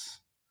requests.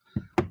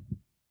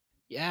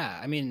 Yeah,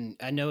 I mean,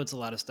 I know it's a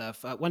lot of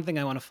stuff. One thing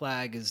I want to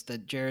flag is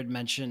that Jared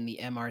mentioned the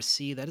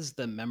MRC. That is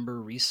the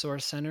Member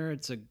Resource Center.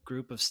 It's a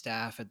group of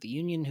staff at the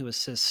union who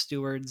assists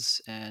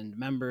stewards and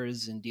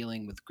members in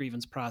dealing with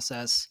grievance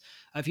process.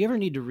 If you ever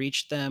need to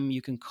reach them,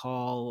 you can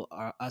call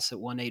us at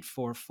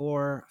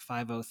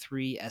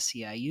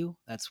 1-844-503-SEIU.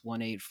 That's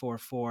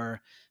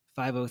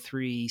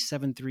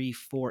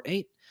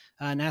 1-844-503-7348,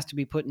 and ask to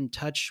be put in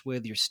touch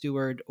with your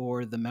steward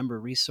or the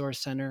Member Resource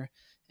Center,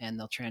 and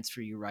they'll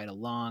transfer you right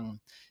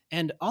along.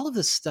 And all of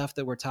this stuff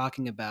that we're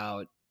talking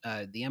about,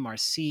 the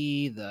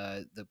MRC,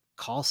 the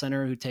call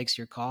center who takes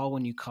your call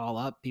when you call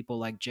up, people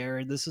like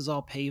Jared, this is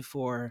all paid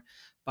for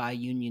by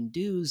union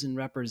dues and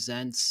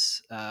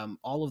represents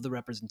all of the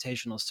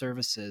representational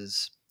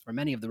services, or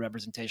many of the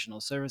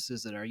representational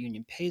services that our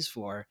union pays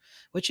for,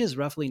 which is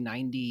roughly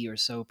 90 or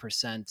so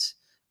percent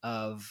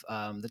of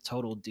the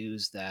total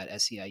dues that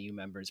SEIU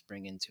members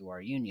bring into our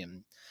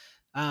union.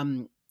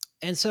 And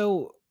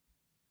so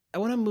I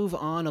want to move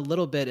on a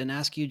little bit and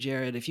ask you,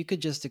 Jared, if you could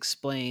just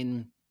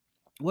explain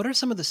what are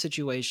some of the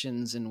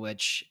situations in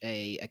which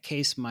a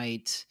case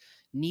might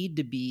need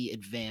to be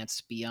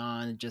advanced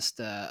beyond just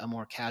a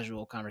more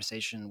casual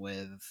conversation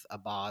with a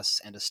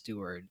boss and a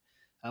steward?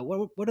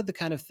 What are the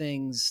kind of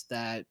things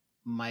that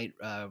might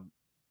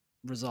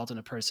result in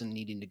a person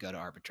needing to go to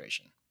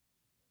arbitration?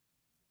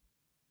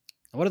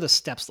 What do the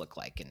steps look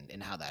like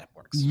and how that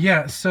works?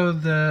 Yeah, so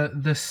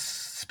the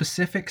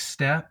specific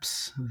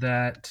steps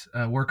that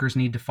workers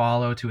need to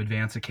follow to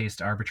advance a case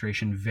to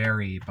arbitration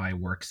vary by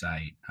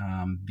worksite,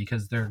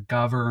 because they're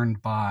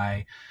governed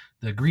by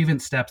the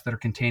grievance steps that are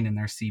contained in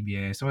their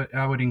CBA. So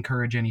I would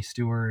encourage any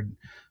steward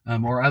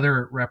or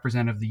other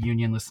representative of the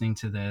union listening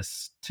to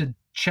this to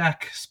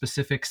check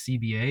specific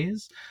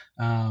CBAs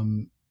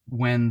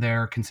when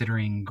they're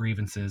considering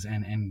grievances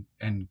and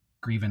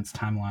grievance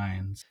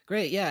timelines.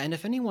 Great. Yeah. And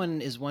if anyone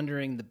is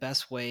wondering the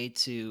best way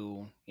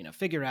to,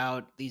 figure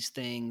out these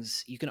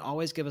things, you can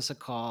always give us a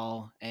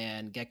call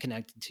and get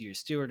connected to your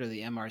steward or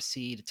the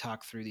MRC to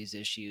talk through these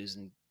issues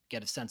and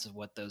get a sense of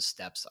what those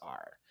steps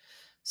are.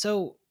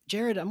 So,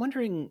 Jared, I'm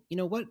wondering,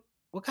 what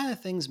kind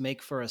of things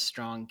make for a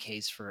strong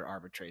case for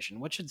arbitration?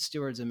 What should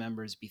stewards and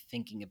members be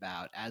thinking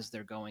about as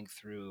they're going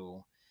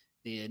through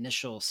the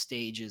initial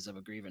stages of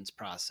a grievance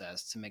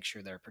process to make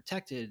sure they're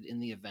protected in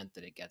the event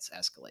that it gets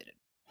escalated?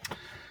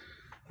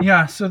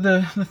 Yeah, so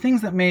the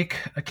things that make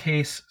a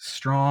case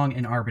strong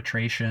in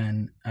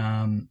arbitration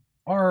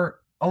are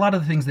a lot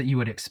of the things that you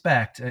would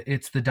expect.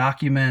 It's the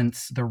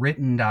documents, the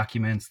written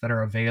documents that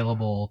are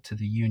available to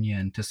the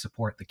union to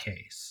support the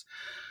case.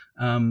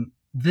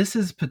 This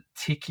is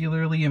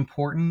particularly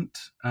important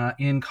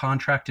in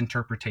contract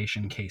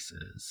interpretation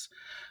cases.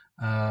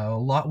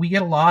 We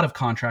get a lot of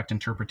contract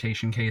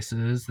interpretation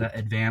cases that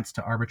advance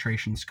to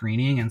arbitration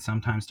screening and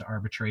sometimes to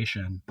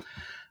arbitration.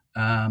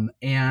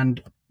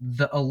 And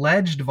the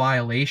alleged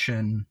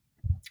violation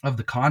of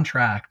the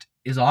contract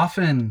is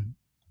often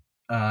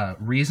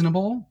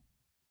reasonable.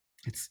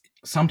 It's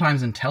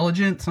sometimes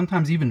intelligent,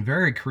 sometimes even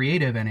very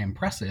creative and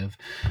impressive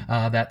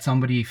that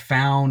somebody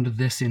found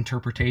this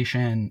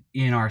interpretation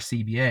in our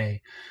CBA.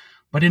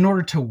 But in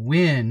order to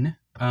win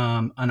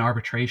an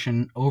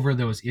arbitration over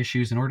those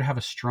issues, in order to have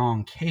a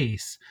strong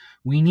case,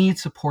 we need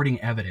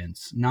supporting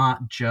evidence,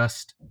 not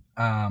just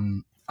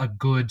a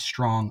good,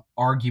 strong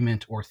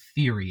argument or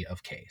theory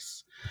of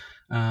case.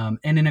 And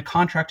in a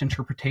contract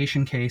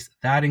interpretation case,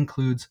 that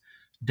includes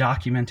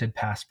documented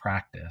past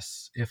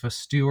practice. If a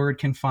steward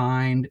can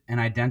find and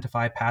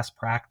identify past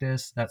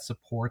practice that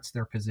supports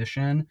their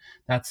position,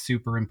 that's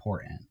super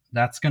important.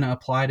 That's going to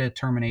apply to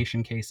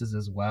termination cases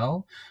as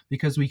well,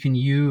 because we can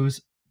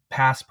use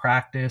past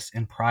practice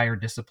and prior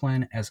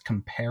discipline as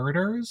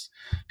comparators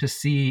to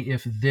see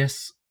if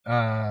this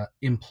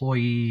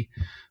employee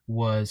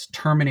was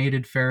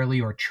terminated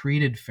fairly or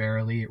treated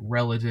fairly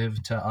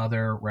relative to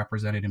other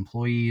represented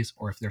employees,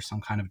 or if there's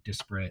some kind of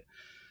disparate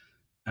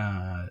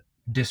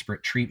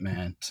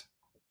treatment.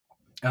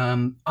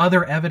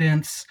 Other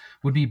evidence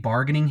would be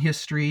bargaining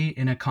history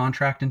in a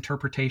contract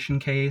interpretation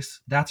case.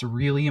 That's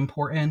really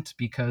important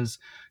because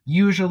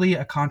usually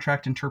a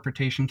contract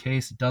interpretation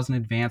case doesn't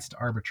advance to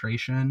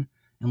arbitration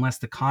unless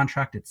the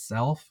contract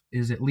itself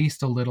is at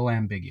least a little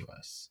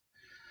ambiguous.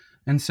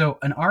 And so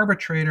an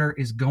arbitrator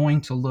is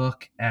going to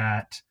look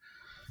at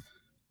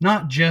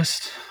not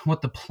just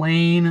what the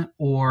plain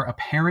or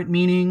apparent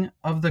meaning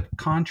of the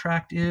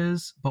contract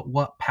is, but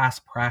what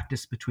past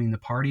practice between the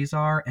parties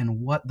are and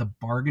what the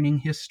bargaining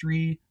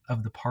history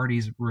of the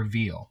parties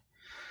reveal.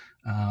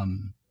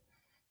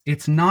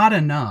 It's not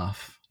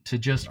enough to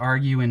just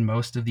argue in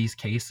most of these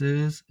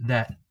cases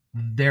that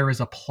there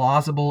is a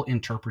plausible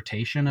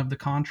interpretation of the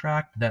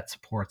contract that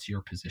supports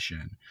your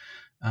position.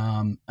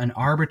 An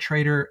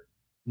arbitrator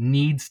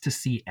needs to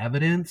see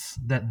evidence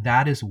that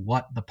that is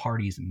what the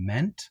parties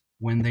meant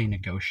when they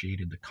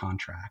negotiated the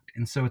contract.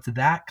 And so it's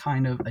that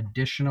kind of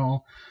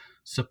additional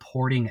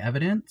supporting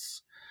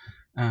evidence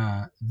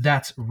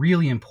that's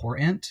really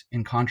important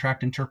in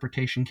contract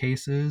interpretation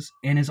cases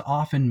and is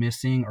often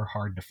missing or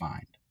hard to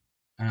find.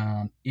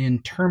 In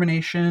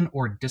termination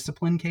or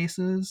discipline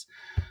cases,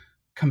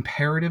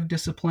 comparative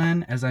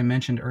discipline, as I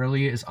mentioned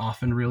earlier, is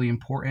often really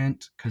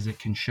important because it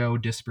can show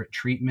disparate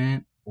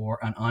treatment or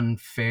an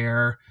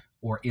unfair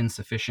or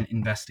insufficient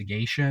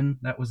investigation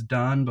that was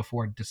done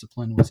before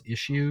discipline was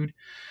issued.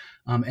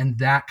 And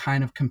that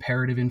kind of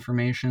comparative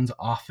information is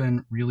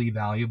often really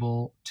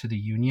valuable to the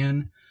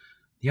union.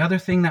 The other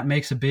thing that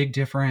makes a big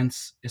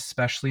difference,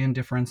 especially in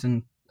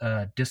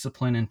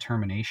discipline and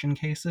termination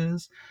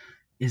cases,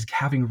 is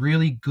having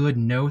really good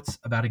notes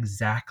about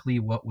exactly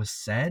what was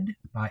said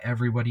by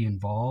everybody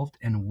involved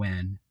and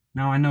when.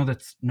 Now, I know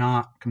that's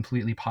not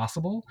completely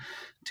possible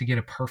to get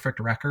a perfect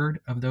record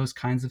of those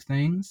kinds of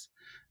things,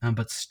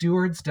 but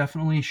stewards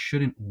definitely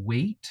shouldn't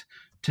wait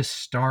to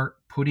start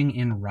putting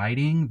in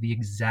writing the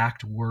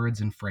exact words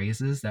and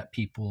phrases that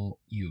people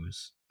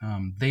use.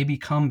 They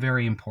become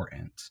very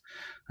important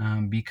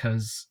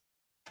because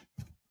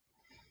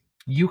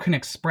you can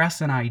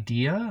express an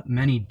idea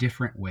many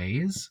different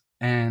ways,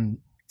 and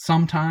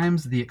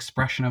sometimes the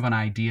expression of an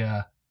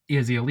idea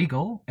is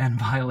illegal and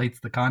violates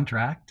the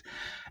contract.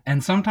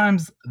 And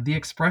sometimes the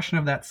expression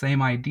of that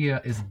same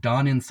idea is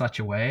done in such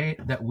a way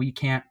that we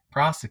can't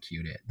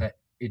prosecute it, that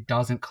it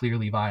doesn't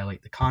clearly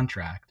violate the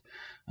contract.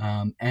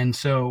 And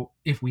so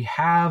if we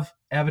have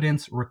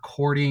evidence,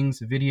 recordings,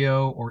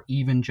 video, or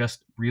even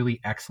just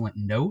really excellent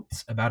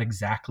notes about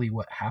exactly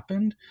what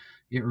happened,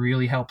 it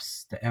really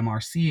helps the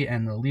MRC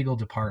and the legal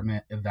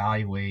department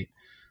evaluate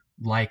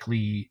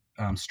likely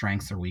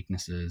strengths or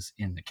weaknesses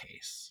in the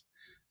case.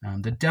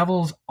 The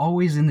devil's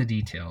always in the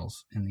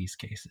details in these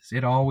cases.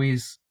 It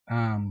always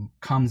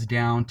comes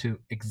down to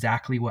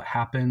exactly what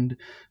happened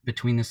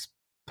between this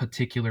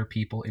particular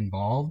people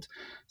involved.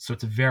 So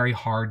it's very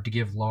hard to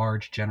give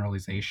large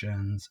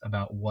generalizations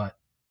about what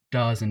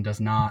does and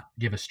does not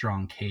give a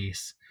strong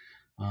case.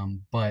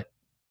 But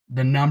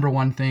the number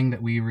one thing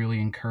that we really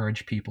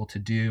encourage people to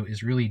do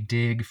is really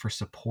dig for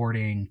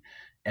supporting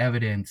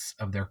evidence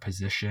of their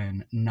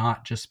position,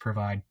 not just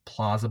provide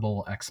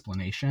plausible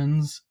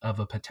explanations of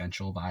a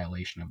potential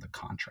violation of the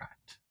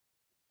contract.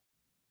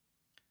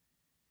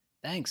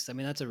 Thanks. I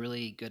mean, that's a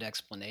really good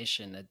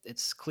explanation.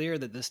 It's clear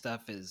that this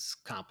stuff is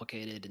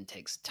complicated and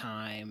takes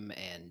time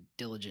and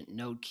diligent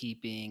note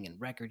keeping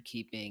and record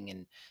keeping.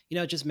 And,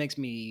 it just makes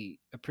me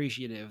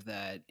appreciative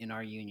that in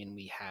our union,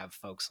 we have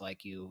folks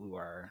like you who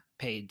are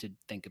paid to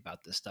think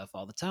about this stuff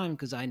all the time,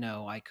 because I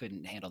know I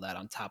couldn't handle that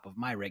on top of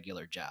my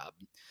regular job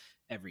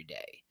every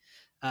day.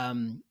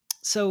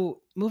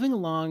 So moving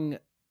along,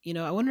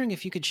 I'm wondering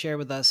if you could share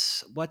with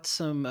us what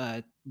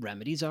some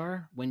remedies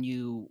are when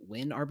you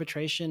win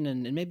arbitration,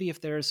 and maybe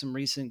if there are some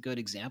recent good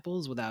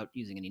examples, without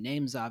using any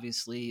names,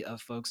 obviously,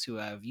 of folks who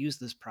have used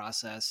this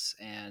process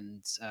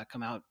and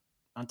come out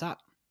on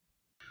top.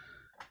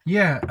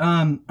 Yeah,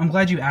 I'm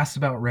glad you asked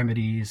about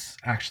remedies,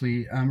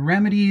 actually.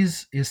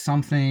 Remedies is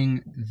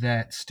something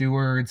that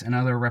stewards and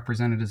other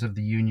representatives of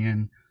the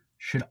union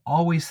should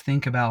always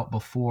think about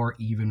before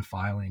even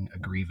filing a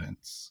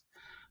grievance.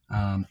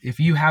 If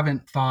you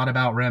haven't thought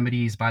about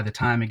remedies by the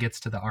time it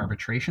gets to the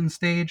arbitration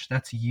stage,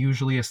 that's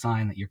usually a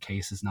sign that your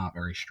case is not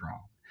very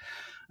strong.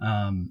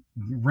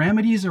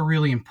 Remedies are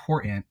really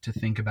important to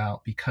think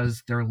about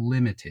because they're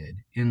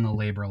limited in the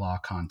labor law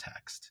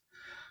context.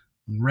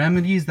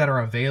 Remedies that are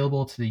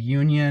available to the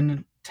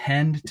union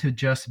tend to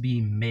just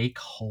be make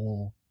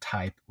whole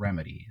type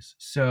remedies.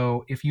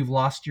 So if you've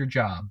lost your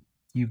job,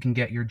 you can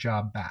get your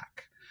job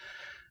back.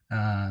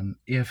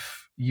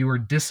 If you were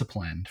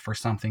disciplined for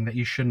something that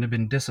you shouldn't have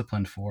been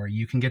disciplined for,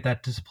 you can get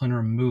that discipline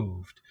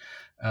removed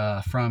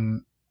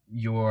from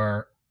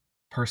your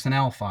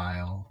personnel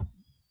file.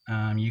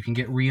 You can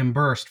get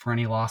reimbursed for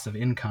any loss of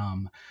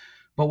income.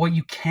 But what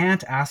you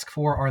can't ask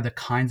for are the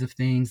kinds of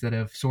things that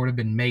have sort of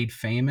been made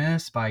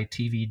famous by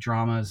TV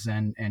dramas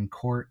and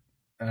court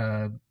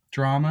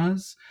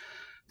dramas.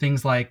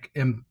 Things like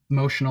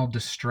emotional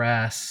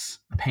distress,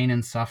 pain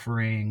and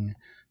suffering,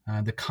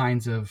 the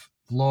kinds of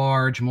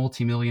large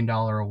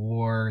multi-million-dollar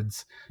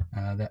awards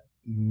that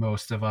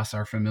most of us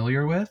are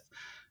familiar with,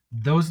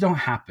 those don't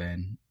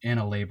happen in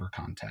a labor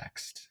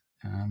context.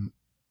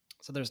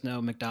 So there's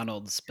no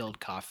McDonald's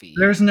spilled coffee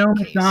There's no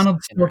case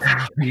McDonald's in our future.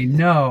 coffee.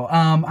 No.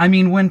 I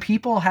mean, when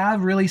people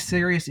have really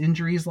serious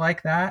injuries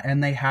like that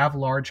and they have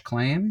large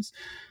claims,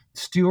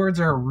 stewards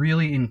are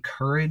really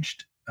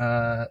encouraged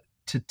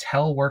to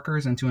tell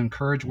workers and to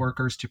encourage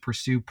workers to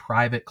pursue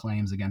private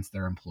claims against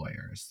their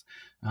employers.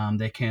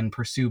 They can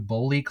pursue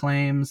BOLI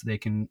claims. They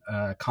can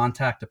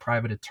contact a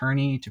private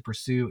attorney to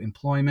pursue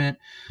employment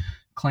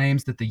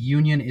claims that the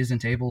union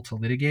isn't able to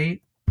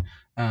litigate.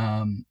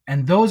 And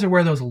those are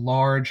where those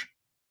large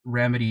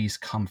remedies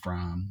come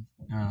from.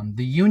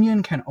 The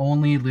union can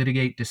only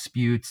litigate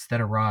disputes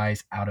that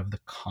arise out of the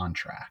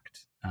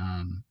contract,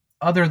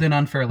 other than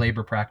unfair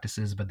labor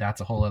practices, but that's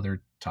a whole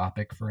other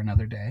topic for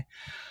another day.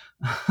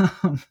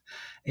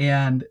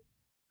 And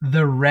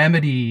the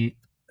remedy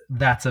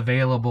that's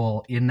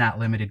available in that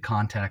limited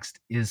context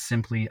is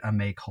simply a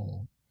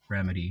make-whole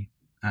remedy.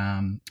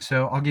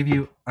 So I'll give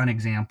you an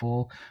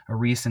example, a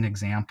recent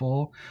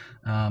example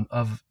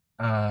of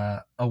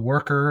a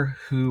worker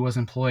who was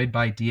employed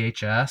by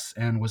DHS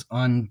and was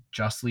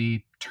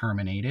unjustly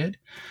terminated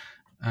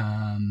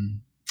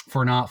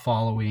for not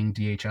following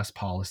DHS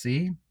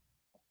policy.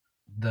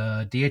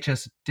 The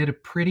DHS did a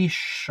pretty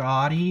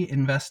shoddy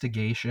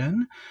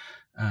investigation.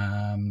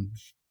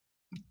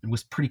 It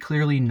was pretty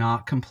clearly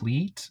not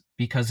complete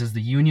because as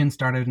the union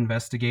started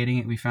investigating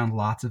it, we found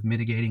lots of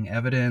mitigating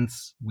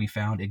evidence. We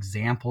found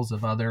examples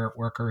of other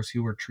workers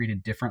who were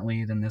treated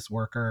differently than this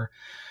worker.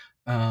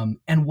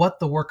 And what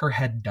the worker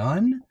had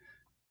done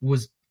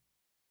was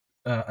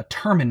a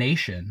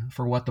termination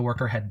for what the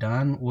worker had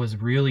done was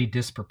really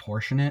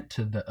disproportionate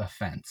to the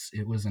offense.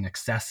 It was an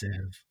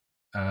excessive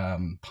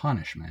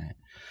punishment.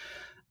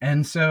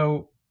 And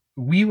so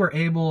we were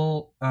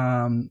able,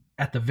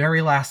 at the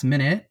very last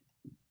minute,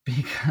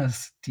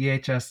 because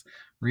DHS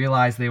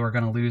realized they were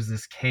going to lose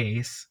this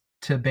case,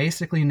 to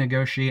basically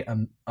negotiate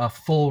a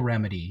full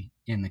remedy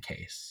in the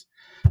case.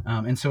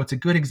 And so it's a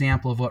good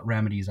example of what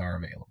remedies are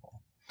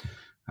available.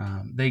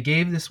 They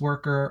gave this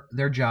worker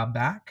their job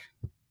back.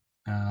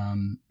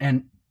 And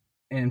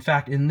in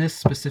fact, in this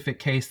specific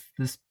case,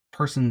 this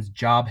person's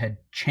job had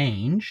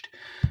changed.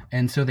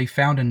 And so they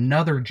found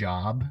another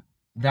job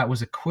that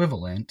was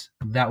equivalent,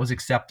 that was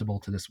acceptable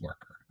to this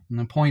worker. And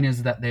the point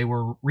is that they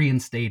were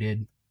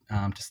reinstated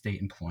to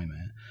state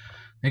employment.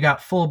 They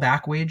got full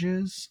back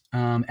wages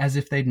as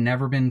if they'd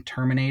never been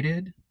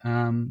terminated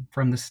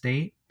from the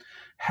state.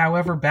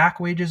 However, back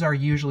wages are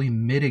usually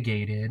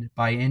mitigated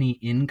by any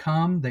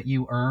income that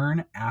you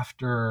earn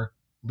after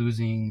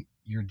losing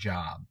your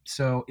job.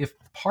 So if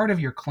part of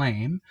your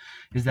claim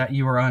is that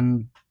you were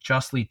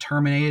unjustly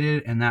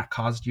terminated and that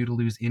caused you to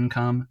lose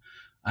income,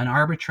 an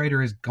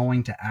arbitrator is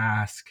going to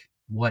ask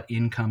what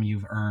income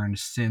you've earned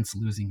since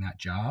losing that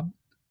job.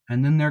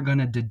 And then they're going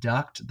to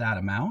deduct that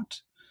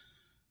amount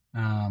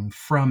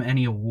from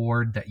any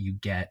award that you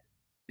get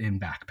in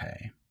back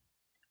pay.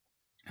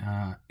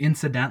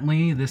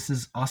 Incidentally, this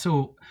is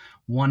also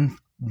one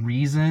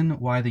reason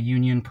why the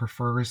union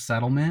prefers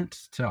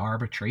settlement to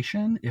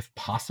arbitration, if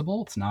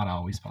possible. It's not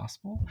always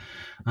possible.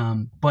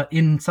 But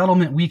in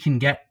settlement, we can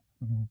get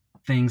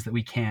things that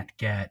we can't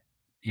get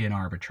in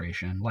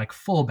arbitration, like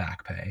full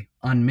back pay,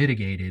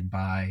 unmitigated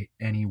by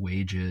any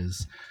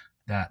wages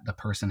that the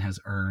person has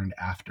earned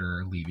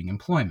after leaving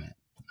employment.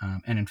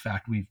 And in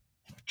fact, we've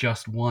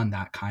just won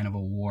that kind of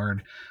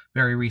award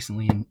very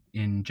recently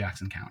in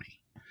Jackson County.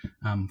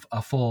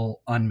 A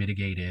full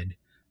unmitigated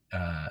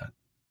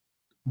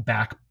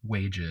back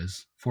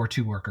wages for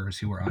two workers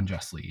who were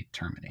unjustly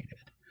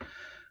terminated.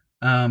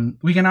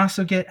 We can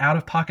also get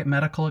out-of-pocket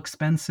medical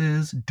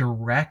expenses,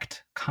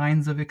 direct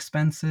kinds of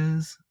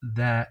expenses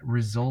that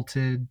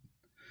resulted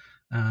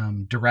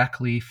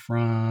directly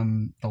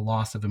from the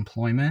loss of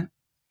employment.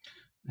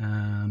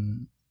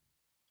 But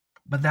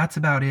that's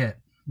about it.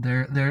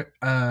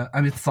 I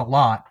mean, it's a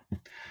lot,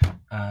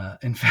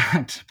 in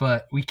fact,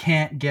 but we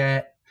can't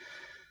get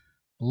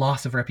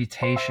loss of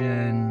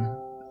reputation,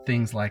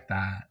 things like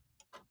that.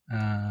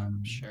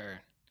 Sure.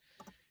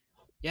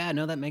 Yeah,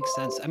 no, that makes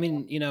sense. I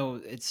mean,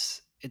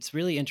 it's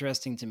really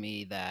interesting to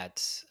me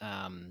that,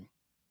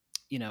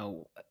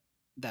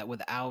 that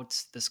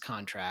without this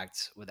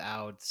contract,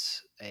 without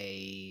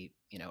a,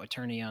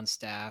 attorney on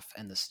staff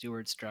and the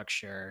steward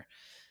structure,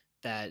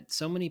 that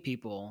so many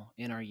people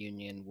in our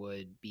union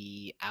would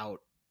be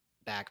out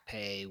back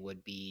pay,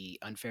 would be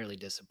unfairly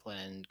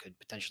disciplined, could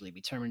potentially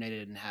be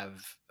terminated and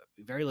have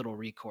very little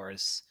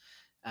recourse.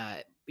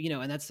 And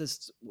that's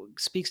this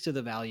speaks to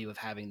the value of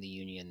having the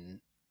union,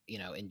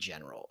 in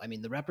general. I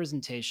mean, the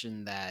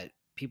representation that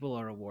people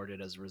are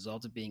awarded as a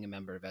result of being a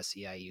member of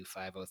SEIU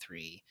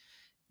 503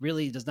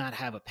 really does not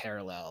have a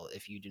parallel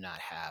if you do not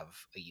have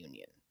a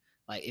union.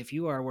 Like if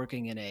you are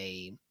working in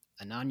a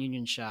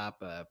non-union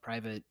shop, a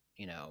private,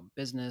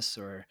 business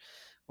or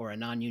a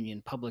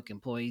non-union public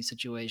employee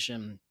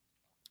situation,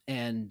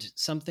 and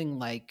something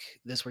like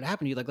this were to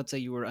happen to you, like let's say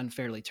you were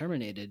unfairly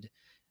terminated,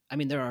 I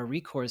mean, there are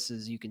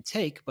recourses you can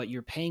take, but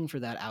you're paying for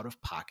that out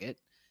of pocket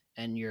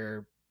and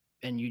you're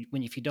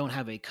if you don't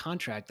have a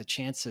contract, the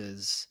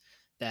chances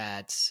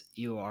that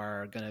you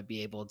are going to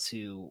be able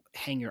to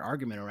hang your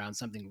argument around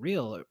something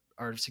real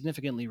are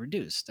significantly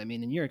reduced. I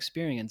mean, in your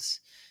experience,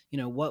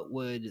 what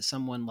would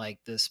someone like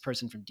this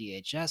person from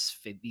DHS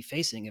be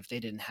facing if they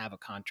didn't have a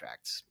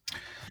contract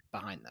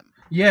behind them?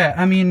 Yeah,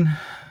 I mean,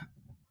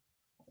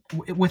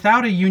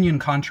 without a union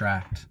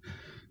contract,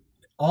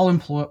 all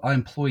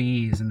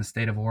employees in the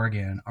state of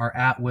Oregon are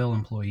at-will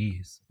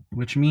employees,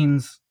 which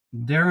means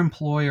their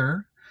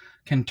employer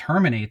can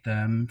terminate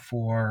them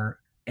for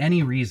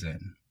any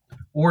reason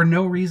or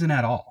no reason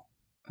at all.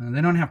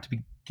 They don't have to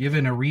be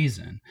given a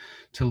reason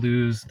to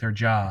lose their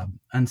job.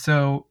 And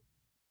so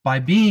by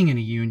being in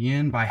a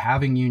union, by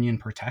having union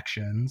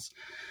protections,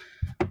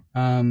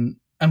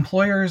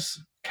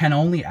 employers can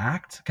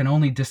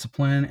only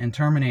discipline and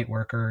terminate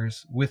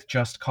workers with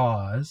just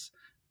cause,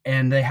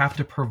 and they have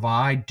to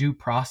provide due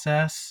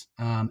process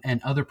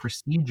and other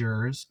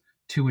procedures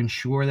to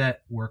ensure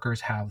that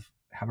workers have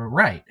a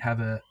right,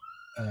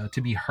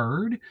 to be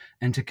heard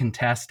and to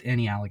contest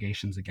any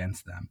allegations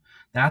against them.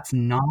 That's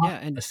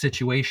not a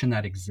situation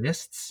that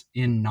exists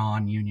in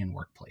non-union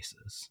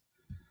workplaces.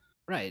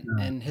 Right.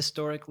 And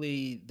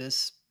historically,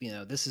 this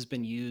has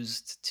been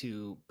used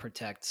to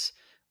protect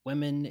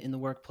women in the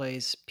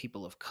workplace,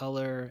 people of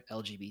color,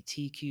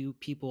 LGBTQ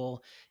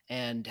people,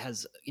 and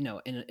has,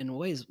 in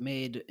ways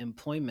made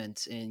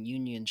employment in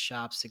union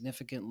shops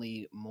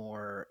significantly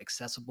more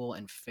accessible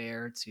and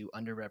fair to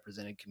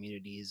underrepresented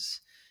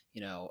communities,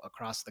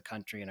 across the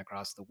country and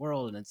across the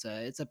world. And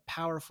it's a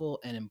powerful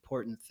and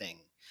important thing.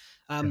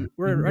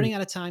 We're running out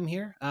of time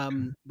here.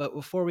 But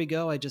before we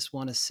go, I just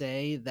want to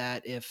say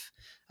that if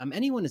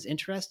anyone is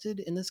interested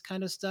in this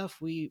kind of stuff,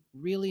 we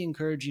really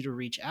encourage you to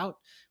reach out.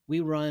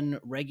 We run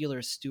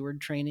regular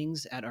steward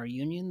trainings at our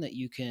union that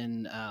you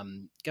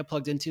can get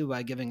plugged into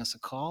by giving us a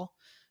call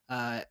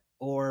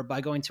or by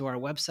going to our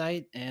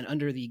website. And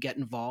under the Get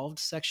Involved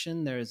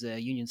section, there's a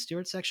Union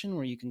Steward section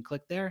where you can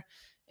click there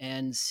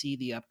and see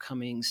the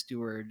upcoming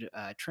steward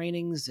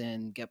trainings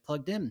and get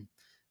plugged in.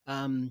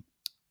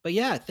 But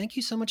yeah, thank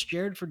you so much,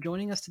 Jared, for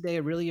joining us today. I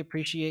really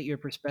appreciate your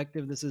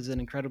perspective. This is an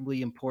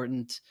incredibly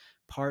important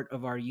part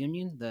of our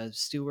union. The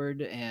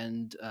steward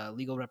and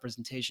legal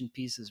representation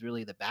piece is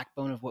really the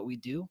backbone of what we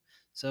do.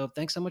 So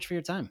thanks so much for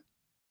your time.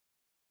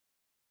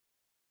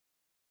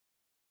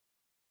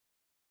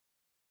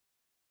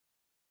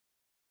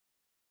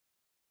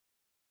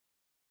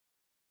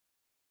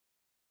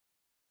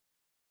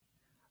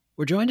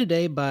 We're joined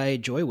today by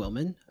Joy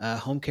Willman, a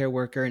home care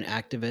worker and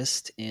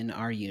activist in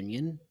our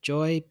union.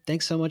 Joy,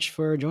 thanks so much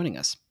for joining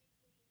us.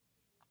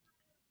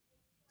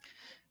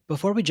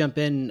 Before we jump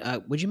in,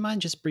 would you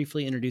mind just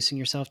briefly introducing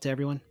yourself to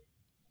everyone?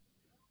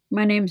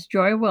 My name's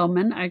Joy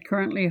Willman. I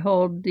currently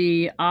hold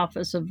the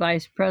office of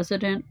Vice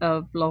President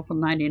of Local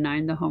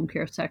 99, the home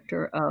care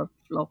sector of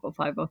Local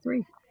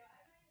 503.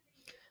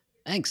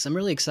 Thanks. I'm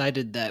really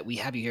excited that we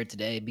have you here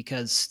today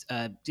because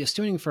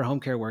stewarding for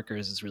home care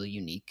workers is really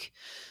unique.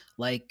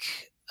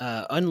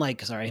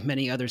 Unlike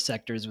many other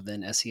sectors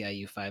within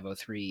SEIU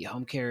 503,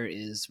 home care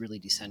is really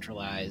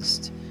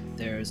decentralized.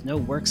 There's no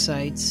work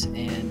sites,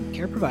 and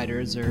care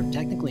providers are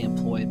technically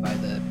employed by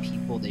the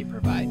people they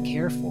provide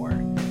care for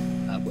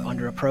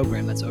under a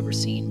program that's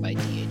overseen by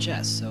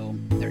DHS. So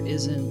there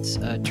isn't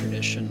a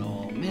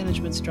traditional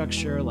management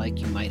structure like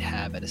you might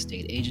have at a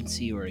state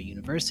agency or a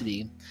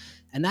university.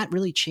 And that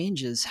really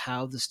changes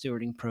how the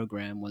stewarding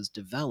program was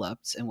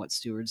developed and what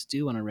stewards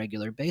do on a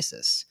regular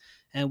basis.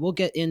 And we'll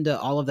get into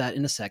all of that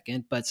in a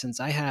second. But since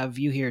I have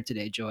you here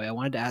today, Joy, I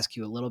wanted to ask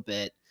you a little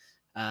bit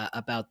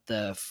about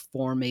the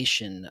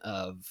formation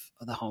of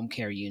the home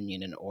care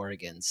union in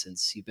Oregon,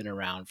 since you've been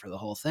around for the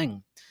whole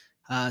thing.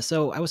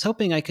 So I was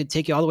hoping I could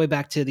take you all the way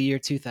back to the year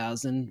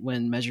 2000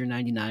 when Measure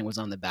 99 was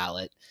on the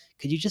ballot.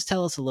 Could you just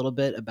tell us a little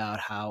bit about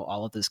how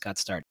all of this got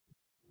started?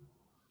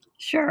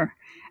 Sure.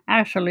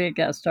 Actually, it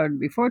got started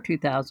before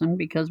 2000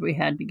 because we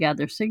had to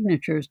gather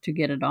signatures to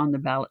get it on the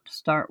ballot to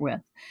start with.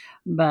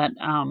 But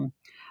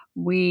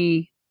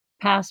we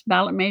passed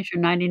Ballot Measure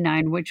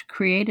 99, which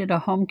created a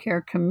home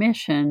care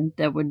commission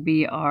that would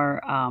be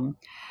our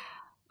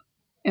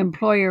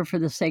employer for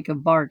the sake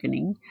of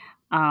bargaining.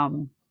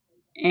 And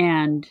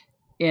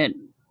it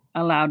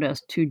allowed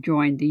us to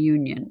join the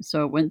union.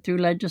 So it went through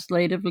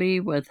legislatively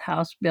with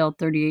House Bill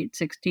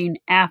 3816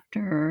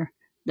 after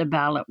the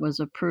ballot was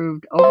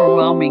approved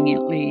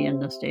overwhelmingly in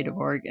the state of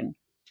Oregon.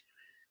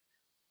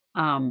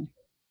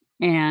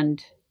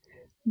 And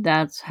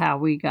that's how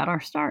we got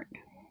our start.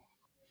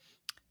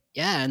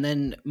 Yeah, and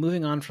then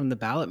moving on from the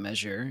ballot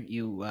measure,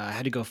 you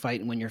had to go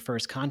fight and win your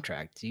first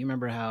contract. Do you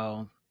remember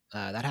how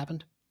that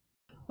happened?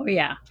 Oh,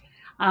 yeah.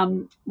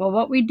 Well,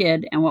 what we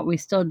did and what we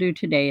still do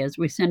today is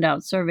we send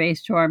out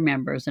surveys to our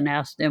members and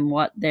ask them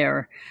what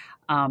their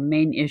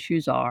main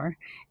issues are.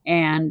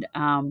 And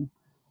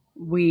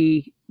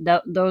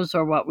those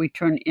are what we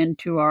turn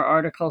into our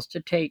articles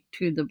to take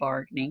to the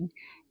bargaining.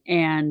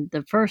 And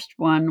the first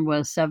one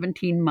was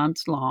 17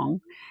 months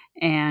long,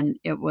 and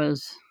it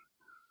was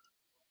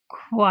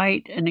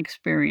quite an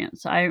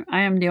experience. I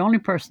am the only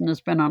person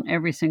that's been on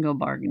every single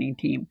bargaining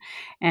team,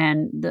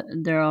 and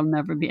there'll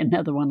never be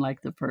another one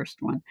like the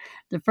first one.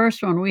 The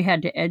first one, we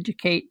had to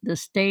educate the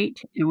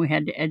state, and we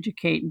had to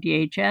educate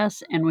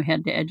DHS, and we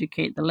had to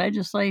educate the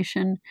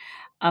legislation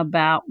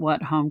about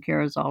what home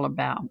care is all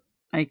about.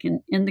 Like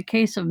in the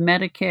case of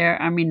Medicare,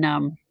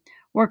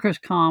 workers'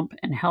 comp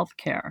and health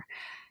care.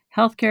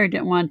 Healthcare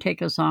didn't want to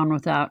take us on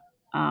without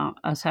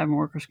us having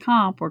workers'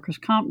 comp. Workers'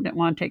 comp didn't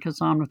want to take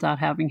us on without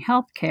having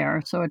health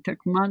care. So it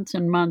took months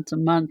and months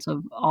and months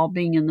of all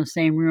being in the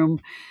same room,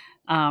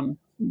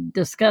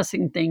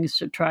 discussing things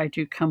to try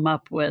to come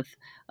up with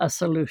a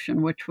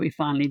solution, which we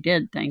finally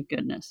did, thank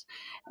goodness.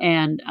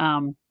 And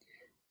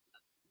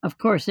of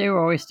course, they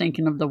were always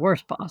thinking of the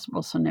worst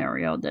possible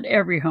scenario, that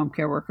every home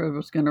care worker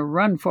was going to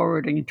run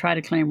forward and try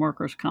to claim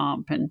workers'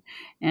 comp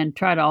and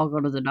try to all go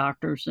to the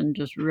doctors and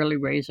just really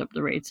raise up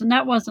the rates. And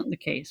that wasn't the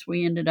case.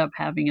 We ended up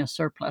having a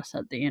surplus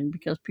at the end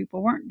because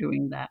people weren't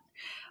doing that.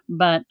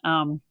 But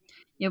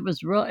it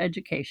was real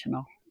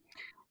educational.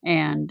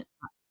 And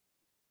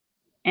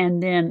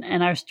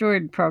our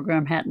steward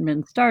program hadn't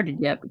been started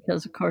yet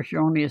because, of course,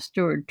 you're only a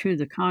steward to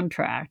the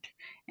contract.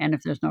 And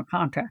if there's no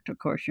contract, of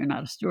course, you're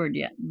not a steward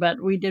yet.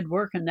 But we did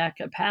work in that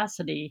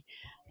capacity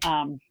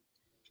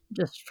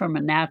just from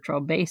a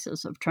natural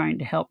basis of trying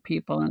to help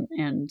people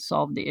and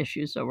solve the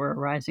issues that were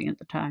arising at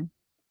the time.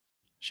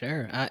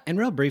 Sure. And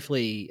real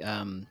briefly,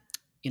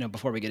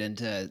 before we get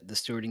into the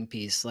stewarding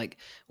piece, like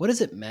what has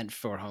it meant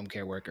for home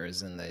care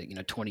workers in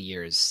the 20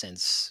 years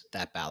since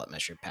that ballot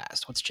measure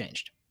passed? What's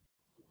changed?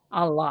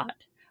 A lot.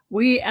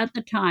 We, at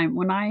the time,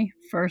 when I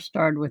first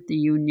started with the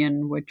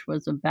union, which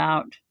was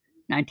about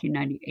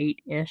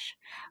 1998-ish,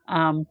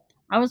 I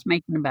was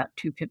making about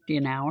 $2.50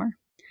 an hour.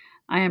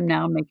 I am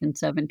now making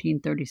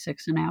 $17.36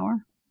 an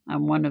hour.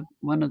 I'm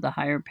one of the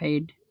higher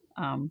paid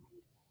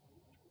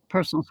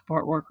personal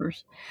support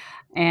workers,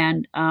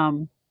 and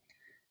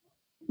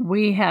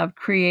we have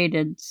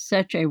created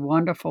such a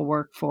wonderful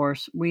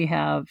workforce. We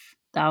have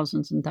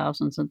thousands and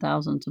thousands and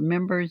thousands of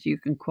members. You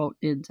can quote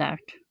the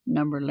exact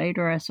number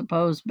later, I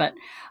suppose, but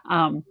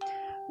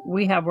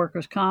we have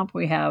workers' comp,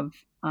 we have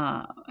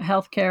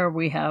healthcare,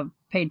 we have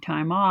paid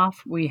time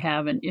off, we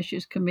have an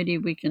issues committee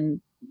we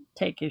can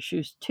take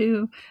issues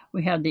to,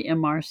 we have the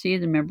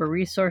MRC, the Member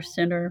Resource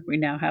Center, we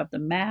now have the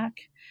MAC,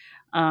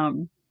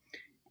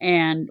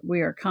 and we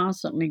are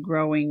constantly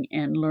growing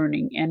and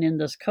learning. And in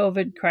this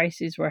COVID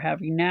crisis we're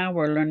having now,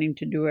 we're learning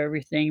to do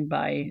everything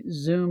by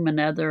Zoom and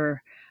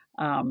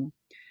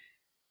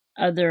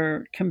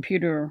other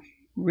computer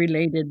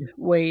related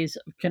ways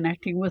of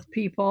connecting with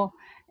people.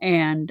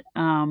 And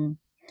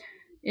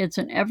it's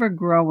an ever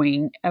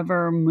growing,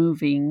 ever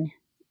moving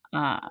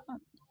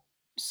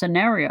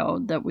scenario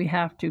that we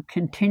have to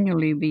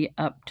continually be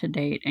up to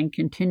date and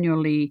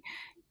continually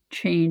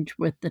change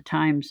with the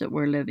times that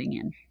we're living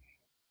in.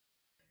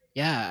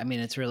 Yeah, I mean,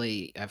 it's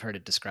really, I've heard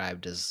it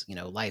described as,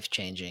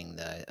 life-changing,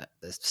 the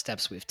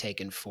steps we've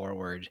taken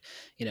forward.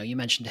 You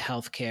mentioned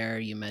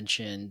healthcare, you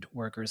mentioned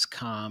workers'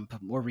 comp.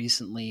 More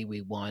recently,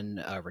 we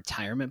won a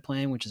retirement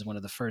plan, which is one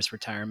of the first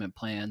retirement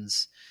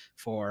plans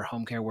for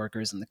home care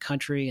workers in the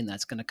country, and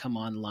that's going to come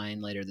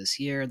online later this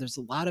year. There's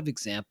a lot of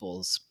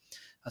examples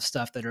of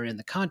stuff that are in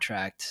the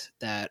contract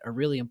that are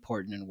really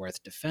important and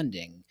worth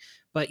defending.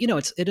 But,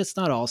 it's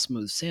not all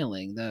smooth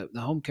sailing. The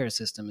home care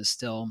system is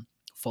still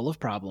full of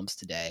problems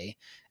today.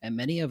 And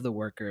many of the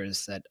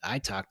workers that I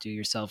talk to,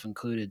 yourself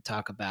included,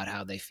 talk about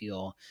how they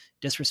feel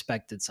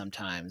disrespected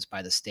sometimes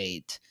by the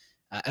state.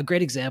 A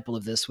great example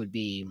of this would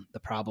be the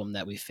problem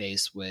that we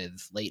face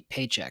with late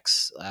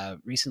paychecks.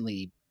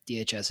 Recently,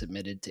 DHS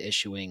admitted to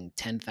issuing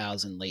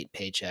 10,000 late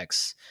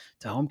paychecks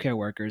to home care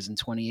workers in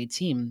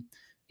 2018.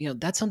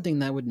 That's something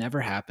that would never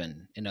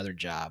happen in other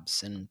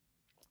jobs. And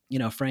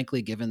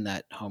frankly, given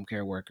that home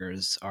care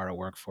workers are a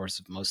workforce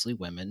of mostly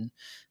women,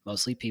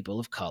 mostly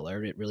people of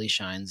color, it really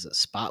shines a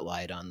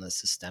spotlight on the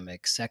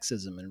systemic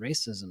sexism and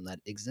racism that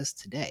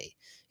exists today.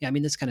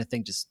 This kind of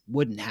thing just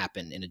wouldn't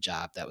happen in a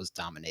job that was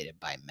dominated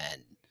by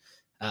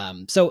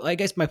men. So I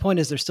guess my point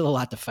is there's still a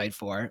lot to fight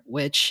for,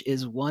 which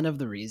is one of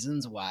the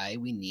reasons why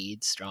we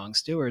need strong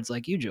stewards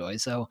like you, Joy.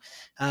 So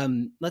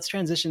let's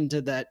transition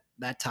to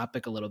that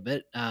topic a little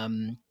bit.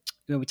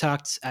 We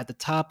talked at the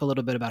top a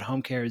little bit about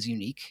home care is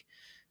unique.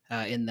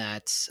 In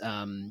that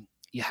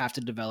you have to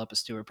develop a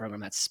steward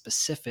program that's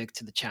specific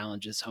to the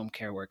challenges home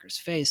care workers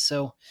face.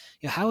 So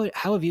how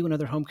have you and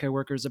other home care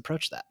workers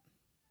approached that?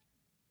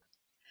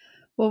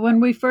 Well,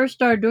 when we first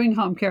started doing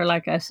home care,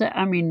 like I said,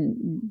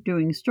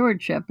 doing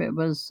stewardship, it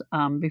was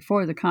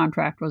before the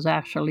contract was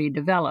actually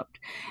developed.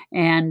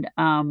 And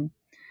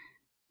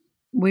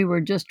we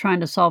were just trying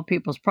to solve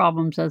people's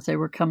problems as they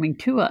were coming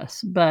to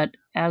us. But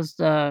as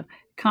the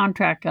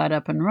contract got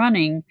up and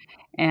running,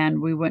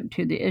 and we went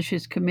to the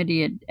issues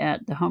committee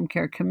at the Home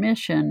Care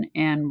Commission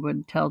and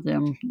would tell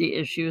them the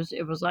issues,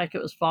 it was like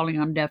it was falling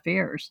on deaf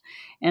ears.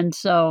 And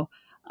so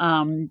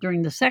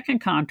during the second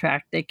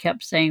contract, they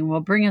kept saying,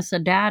 well, bring us the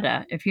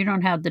data. If you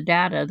don't have the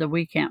data, then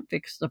we can't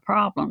fix the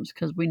problems,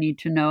 because we need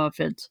to know if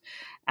it's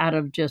out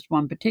of just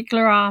one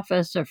particular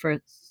office, or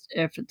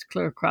if it's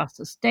clear across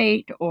the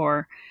state,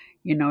 or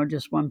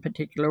just one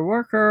particular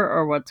worker,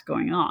 or what's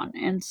going on.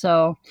 And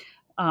so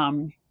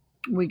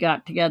we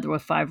got together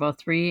with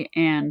 503,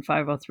 and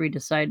 503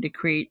 decided to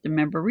create the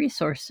Member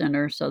Resource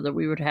Center so that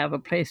we would have a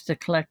place to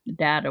collect the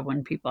data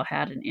when people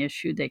had an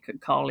issue they could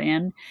call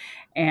in.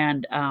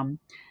 And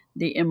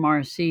the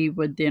MRC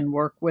would then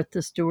work with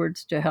the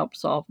stewards to help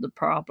solve the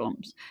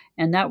problems.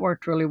 And that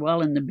worked really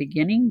well in the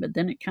beginning, but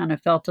then it kind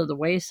of fell to the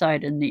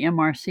wayside, and the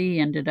MRC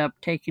ended up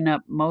taking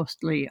up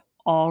mostly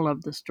all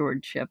of the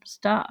stewardship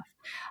stuff.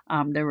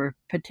 There were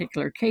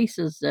particular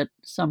cases that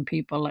some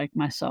people like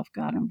myself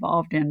got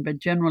involved in, but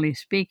generally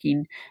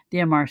speaking, the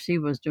MRC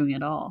was doing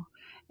it all.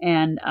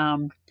 And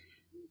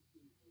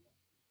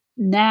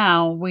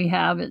now we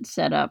have it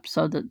set up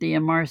so that the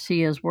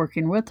MRC is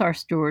working with our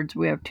stewards.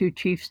 We have 2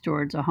 chief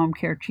stewards, a home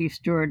care chief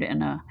steward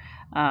and a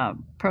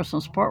personal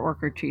support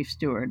worker chief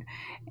steward.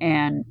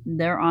 And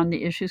they're on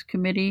the issues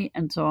committee,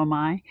 and so am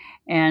I.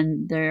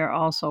 And they're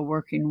also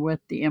working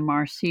with the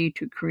MRC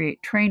to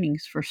create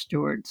trainings for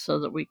stewards so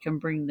that we can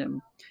bring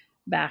them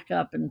back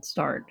up and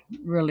start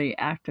really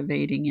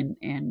activating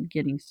and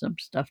getting some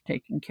stuff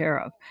taken care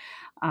of.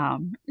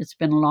 It's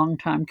been a long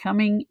time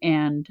coming,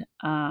 and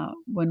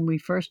when we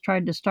first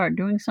tried to start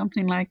doing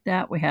something like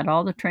that, we had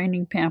all the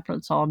training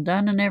pamphlets all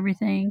done and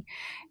everything,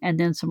 and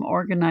then some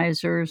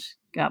organizers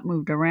got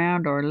moved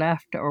around or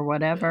left or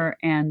whatever,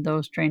 and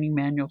those training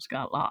manuals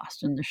got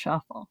lost in the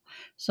shuffle.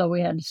 So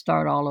we had to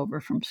start all over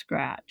from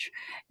scratch.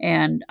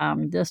 And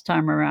this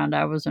time around,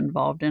 I was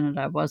involved in it.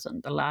 I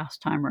wasn't the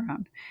last time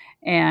around.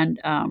 And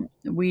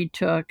we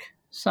took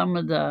some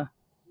of the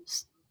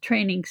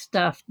training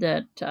stuff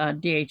that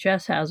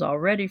DHS has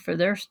already for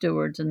their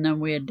stewards, and then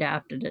we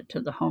adapted it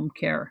to the home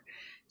care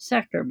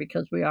sector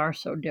because we are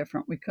so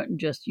different. We couldn't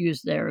just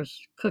use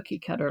theirs cookie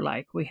cutter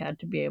like. We had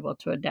to be able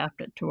to adapt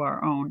it to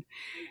our own.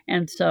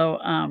 And so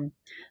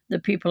the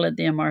people at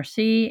the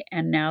MRC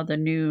and now the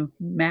new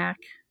MAC,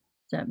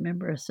 that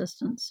Member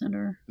Assistance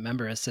Center.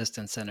 Member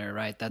Assistance Center,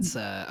 right? That's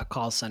a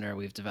call center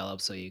we've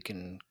developed so you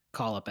can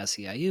call up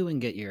SEIU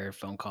and get your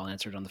phone call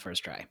answered on the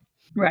first try.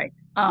 Right.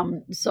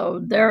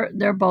 So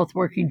they're both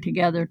working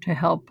together to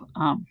help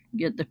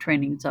get the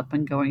trainings up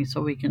and going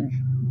so we can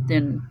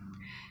then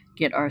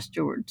get our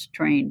stewards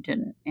trained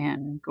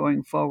and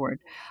going forward.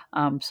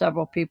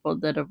 Several people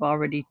that have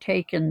already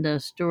taken the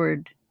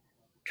Steward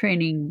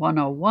Training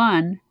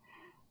 101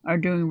 are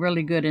doing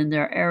really good in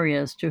their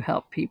areas to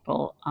help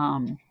people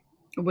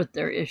with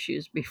their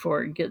issues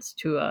before it gets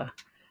to a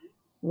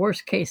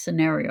worst case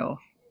scenario.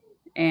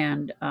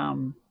 And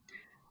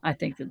I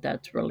think that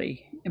that's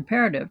really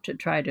imperative to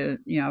try to,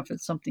 if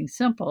it's something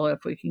simple,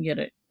 if we can get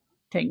it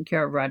taken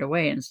care of right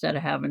away instead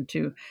of having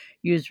to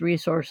use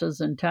resources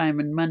and time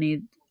and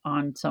money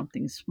on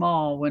something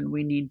small when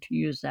we need to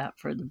use that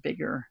for the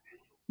bigger,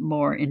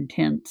 more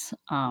intense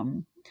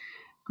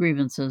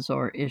grievances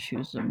or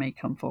issues that may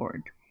come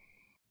forward.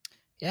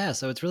 Yeah,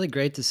 so it's really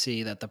great to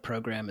see that the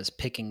program is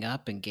picking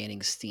up and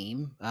gaining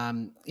steam.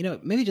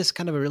 Maybe just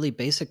kind of a really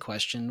basic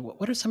question.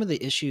 What are some of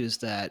the issues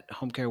that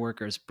home care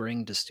workers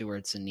bring to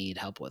stewards and need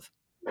help with?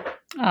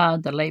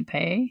 The late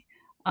pay.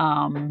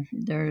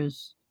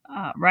 There's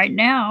right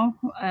now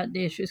at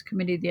the Issues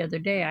Committee the other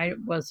day, I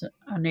was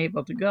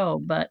unable to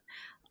go, but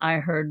I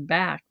heard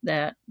back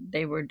that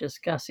they were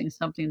discussing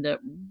something that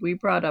we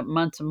brought up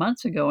months and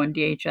months ago, and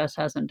DHS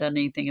hasn't done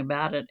anything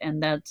about it,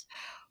 and that's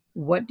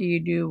what do you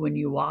do when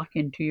you walk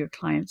into your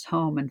client's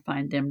home and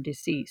find them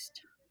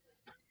deceased?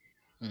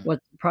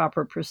 What's the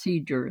proper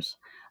procedures?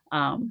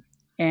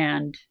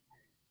 And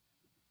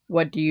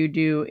what do you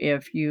do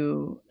if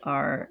you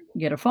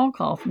get a phone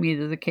call from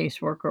either the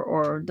caseworker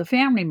or the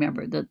family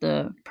member that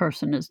the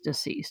person is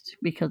deceased?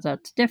 Because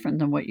that's different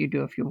than what you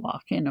do if you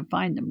walk in and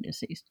find them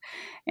deceased.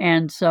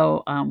 And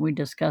so we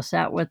discussed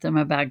that with them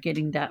about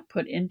getting that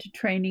put into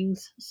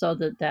trainings so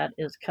that that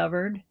is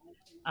covered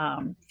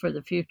for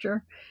the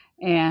future.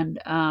 And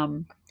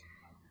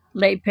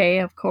late pay,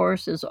 of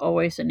course, is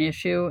always an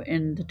issue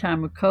in the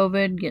time of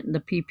COVID, getting the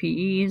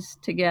PPEs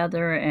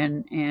together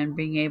and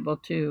being able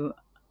to,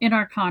 in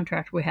our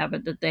contract, we have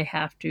it that they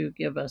have to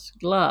give us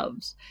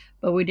gloves,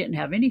 but we didn't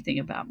have anything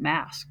about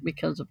masks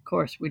because, of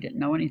course, we didn't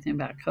know anything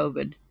about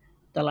COVID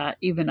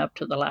even up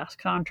to the last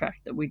contract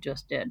that we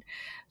just did.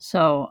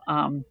 So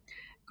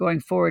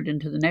going forward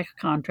into the next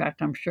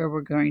contract, I'm sure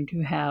we're going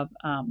to have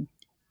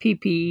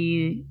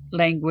PPE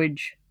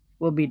language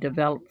will be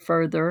developed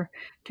further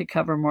to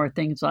cover more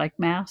things like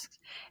masks.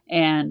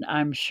 And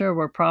I'm sure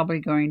we're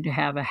probably going to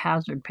have a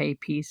hazard pay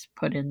piece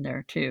put in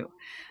there too,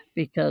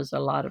 because a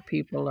lot of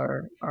people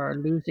are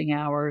losing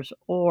hours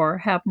or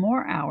have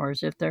more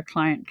hours if their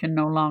client can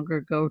no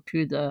longer go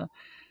to the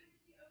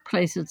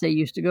places they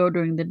used to go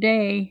during the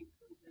day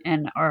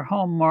and are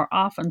home more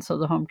often, so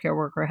the home care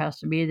worker has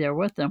to be there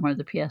with them or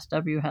the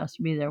PSW has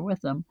to be there with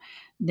them,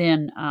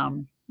 then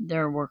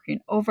they're working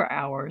over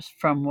hours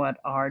from what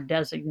are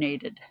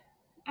designated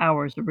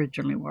hours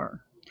originally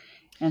were.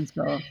 And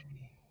so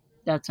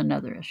that's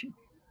another issue.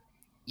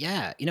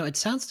 Yeah, it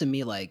sounds to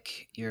me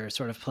like you're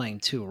sort of playing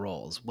two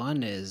roles.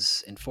 One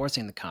is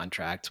enforcing the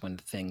contract when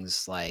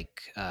things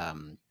like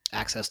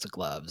access to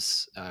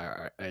gloves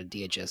or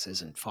DHS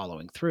isn't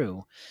following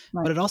through.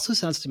 But Right. it also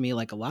sounds to me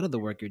like a lot of the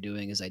work you're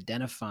doing is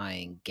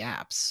identifying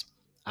gaps,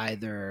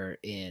 either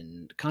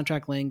in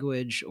contract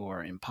language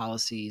or in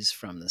policies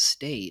from the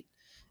state,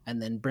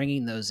 and then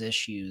bringing those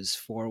issues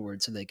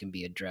forward so they can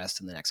be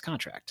addressed in the next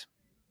contract.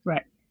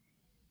 Right.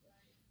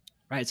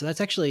 Right. So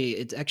it's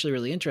actually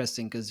really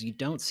interesting because you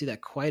don't see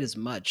that quite as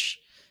much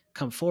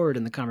come forward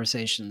in the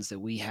conversations that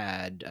we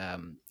had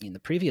in the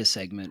previous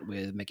segment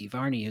with Mickey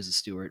Varney, who's a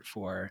steward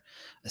for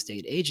a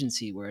state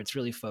agency, where it's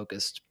really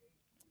focused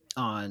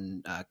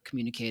on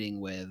communicating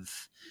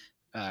with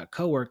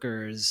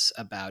coworkers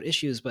about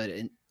issues, but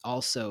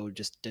also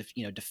just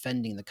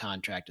defending the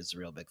contract is a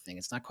real big thing.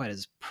 It's not quite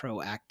as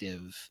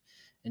proactive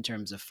in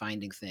terms of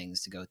finding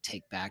things to go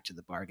take back to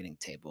the bargaining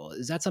table.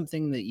 Is that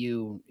something that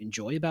you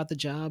enjoy about the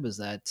job?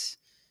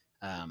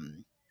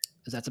 Um,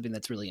 is that something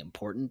that's really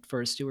important for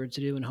a steward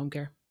to do in home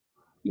care?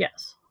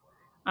 Yes.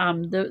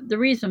 The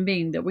reason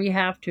being that we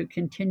have to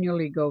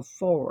continually go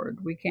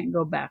forward. We can't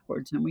go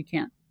backwards, and we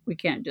can't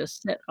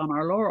just sit on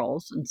our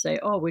laurels and say,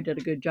 "Oh, we did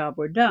a good job,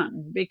 we're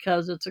done,"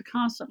 because it's a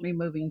constantly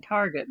moving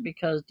target.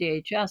 Because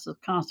DHS is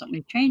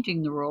constantly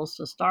changing the rules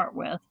to start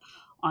with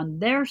on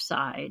their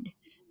side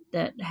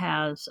that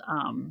has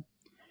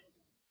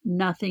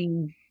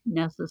nothing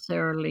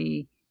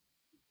necessarily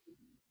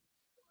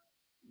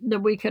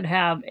that we could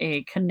have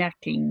a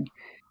connecting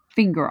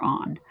finger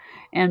on.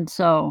 And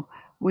so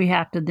we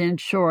have to then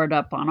shore it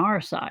up on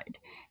our side.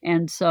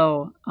 And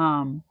so,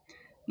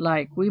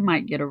 like, we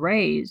might get a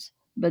raise,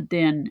 but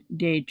then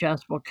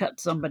DHS will cut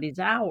somebody's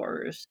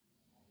hours.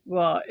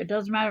 Well, it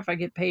doesn't matter if I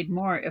get paid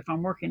more. If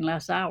I'm working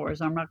less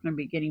hours, I'm not going to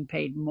be getting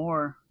paid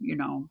more,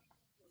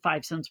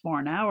 5 cents more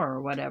an hour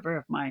or whatever,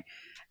 if my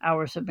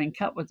hours have been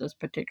cut with this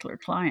particular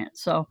client.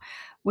 So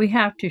we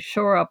have to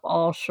shore up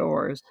all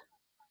shores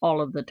all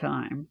of the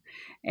time.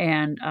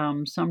 And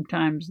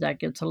sometimes that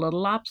gets a little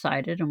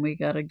lopsided, and we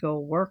got to go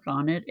work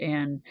on it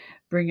and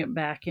bring it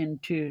back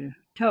into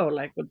tow,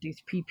 like with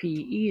these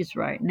PPEs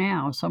right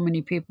now. So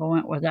many people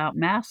went without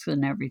masks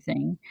and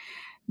everything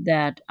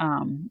that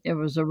it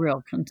was a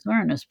real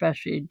concern,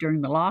 especially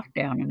during the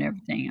lockdown and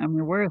everything. I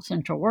mean, we're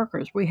essential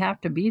workers. We have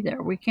to be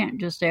there. We can't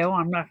just say, oh,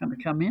 I'm not going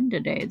to come in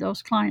today.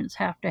 Those clients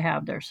have to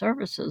have their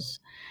services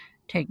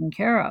taken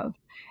care of.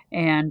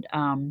 And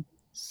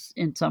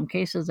in some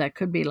cases, that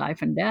could be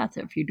life and death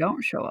if you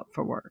don't show up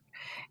for work.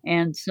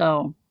 And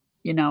so,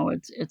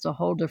 it's a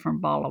whole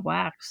different ball of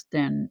wax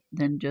than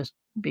just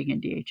being a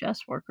DHS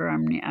worker. I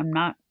mean, I'm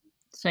not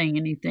saying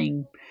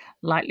anything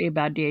lightly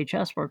about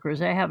DHS workers.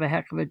 They have a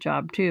heck of a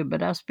job too.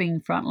 But us being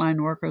frontline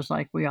workers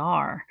like we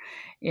are,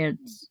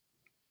 it's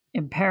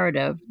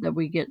imperative that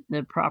we get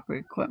the proper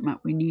equipment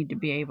we need to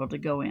be able to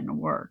go in and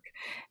work.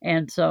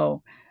 And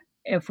so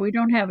if we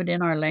don't have it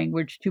in our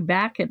language to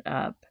back it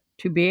up,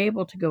 to be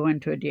able to go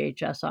into a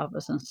DHS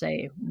office and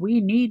say,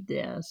 we need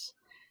this,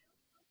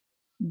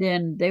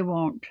 then they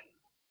won't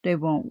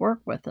work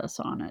with us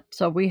on it.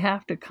 So we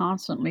have to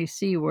constantly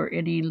see where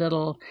any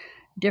little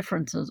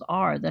differences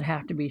are that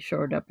have to be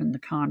shored up in the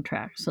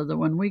contract, so that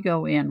when we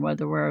go in,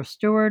 whether we're a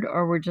steward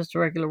or we're just a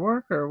regular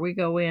worker, we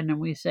go in and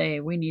we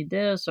say we need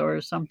this, or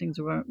something's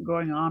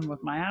going on with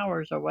my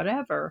hours or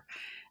whatever,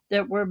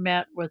 that we're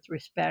met with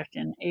respect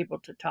and able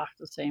to talk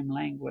the same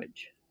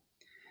language.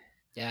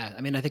 Yeah,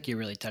 I mean, I think you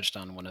really touched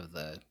on one of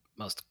the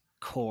most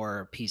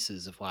core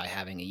pieces of why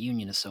having a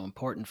union is so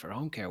important for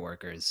home care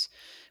workers.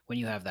 When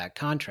you have that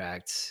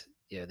contract,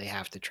 they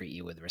have to treat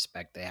you with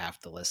respect. They have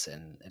to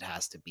listen. It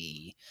has to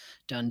be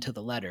done to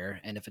the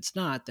letter. And if it's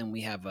not, then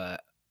we have an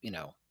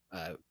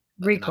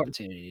Recourse.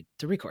 opportunity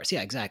to recourse.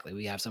 Yeah, exactly.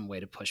 We have some way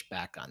to push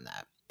back on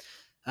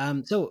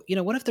that. So,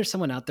 what if there's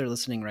someone out there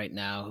listening right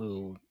now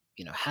who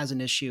has an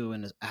issue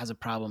and has a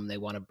problem, they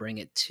want to bring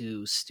it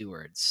to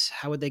stewards?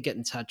 How would they get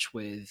in touch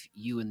with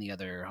you and the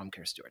other home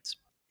care stewards?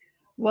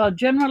 Well,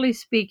 generally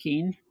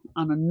speaking,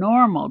 on a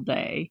normal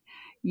day,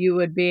 you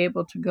would be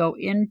able to go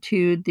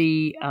into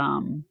the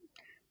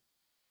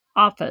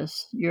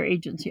office, your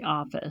agency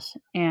office,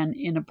 and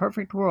in a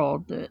perfect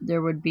world,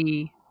 there would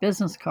be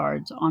business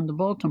cards on the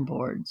bulletin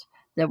boards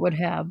that would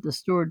have the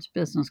steward's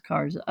business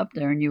cards up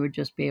there, and you would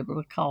just be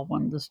able to call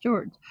one of the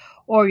stewards.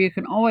 Or you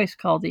can always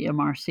call the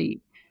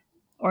MRC,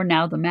 or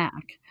now the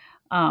MAC,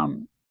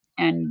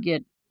 and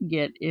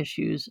get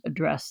issues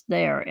addressed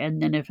there.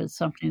 And then if it's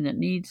something that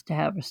needs to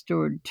have a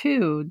steward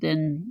too,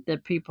 then the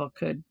people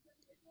could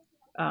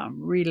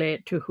relay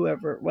it to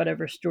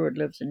whatever steward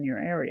lives in your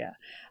area.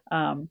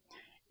 Um,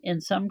 in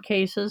some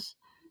cases,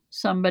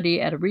 somebody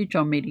at a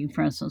regional meeting,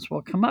 for instance,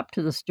 will come up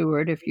to the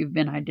steward if you've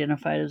been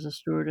identified as a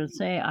steward and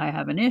say, I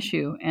have an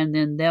issue, and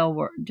then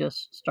they'll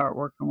just start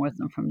working with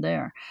them from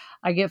there.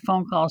 I get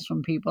phone calls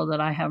from people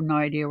that I have no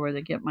idea where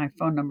they get my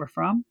phone number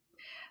from.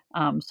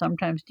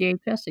 Sometimes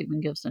DHS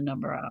even gives the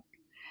number out.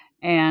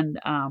 And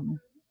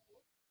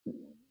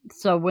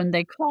So when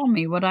they call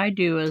me, what I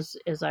do is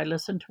I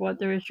listen to what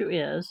their issue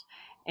is,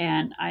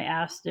 and I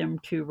ask them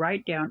to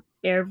write down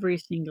every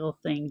single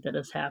thing that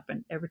has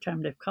happened. Every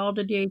time they've called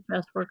a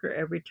DHS worker,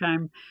 every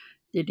time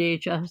the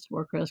DHS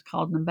worker has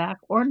called them back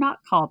or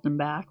not called them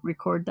back,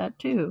 record that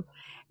too.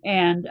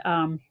 And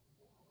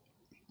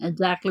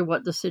exactly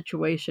what the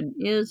situation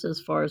is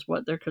as far as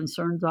what their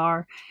concerns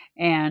are.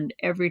 And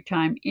every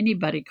time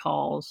anybody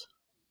calls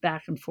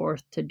back and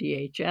forth to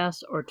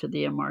DHS or to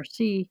the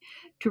MRC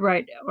to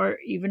write, or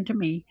even to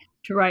me,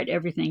 to write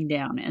everything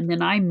down. And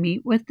then I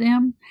meet with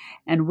them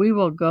and we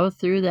will go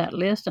through that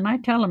list. And I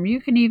tell them,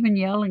 you can even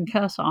yell and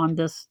cuss on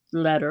this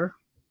letter,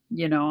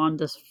 on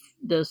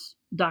this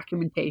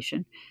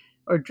documentation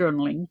or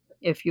journaling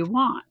if you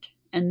want.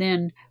 And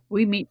then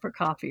we meet for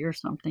coffee or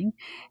something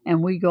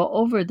and we go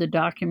over the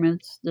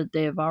documents that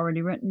they have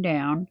already written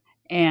down.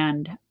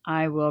 And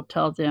I will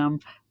tell them,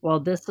 well,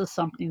 this is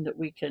something that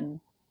we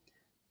can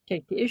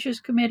take to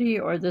issues committee,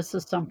 or this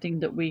is something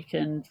that we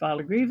can file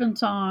a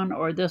grievance on,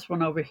 or this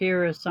one over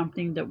here is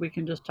something that we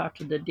can just talk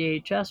to the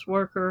DHS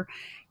worker,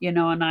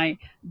 and I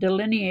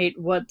delineate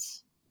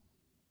what's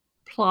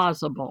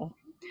plausible.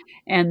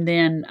 And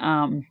then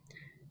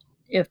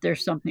if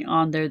there's something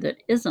on there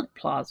that isn't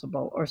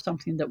plausible or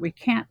something that we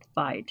can't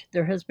fight.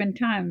 There has been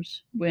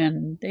times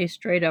when they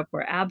straight up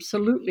were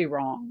absolutely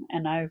wrong,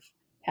 and I've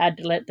had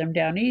to let them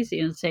down easy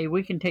and say,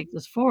 we can take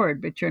this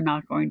forward, but you're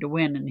not going to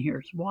win, and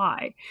here's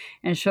why,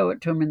 and show it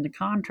to them in the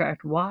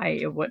contract why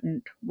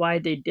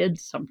they did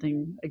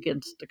something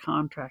against the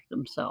contract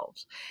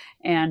themselves.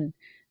 And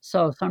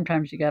so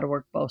sometimes you got to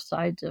work both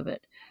sides of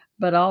it.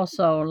 But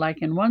also,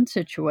 like in one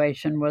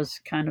situation was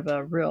kind of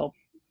a real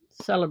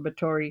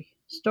celebratory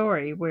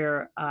story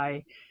where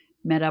I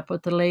met up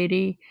with the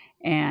lady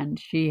and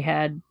she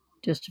had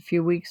just a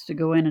few weeks to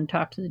go in and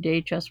talk to the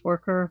DHS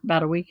worker,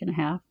 about a week and a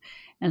half.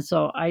 And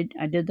so I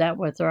did that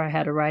with her. I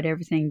had to write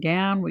everything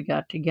down. We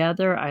got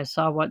together. I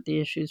saw what the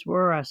issues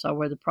were. I saw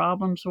where the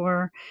problems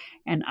were.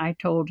 And I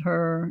told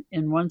her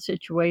in one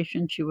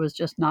situation, she was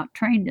just not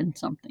trained in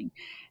something.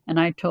 And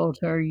I told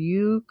her,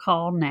 you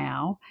call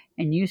now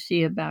and you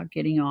see about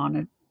getting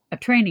on a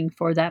training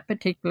for that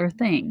particular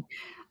thing.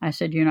 I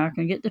said, you're not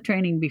going to get the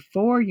training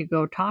before you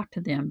go talk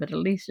to them, but at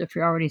least if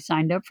you're already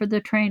signed up for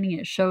the training,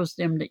 it shows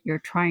them that you're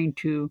trying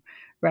to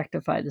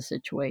rectify the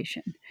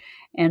situation.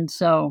 And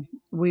so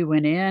we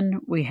went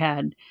in, we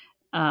had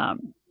a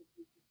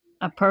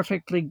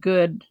perfectly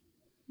good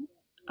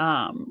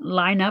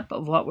lineup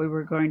of what we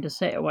were going to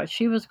say, what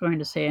she was going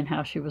to say, and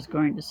how she was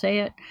going to say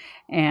it.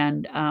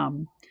 And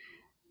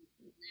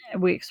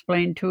we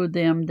explained to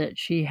them that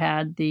she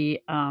had the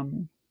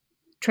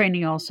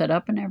training all set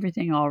up and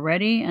everything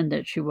already, and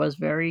that she was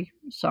very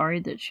sorry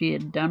that she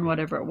had done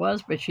whatever it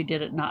was, but she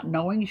did it not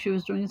knowing she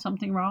was doing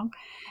something wrong.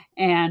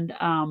 And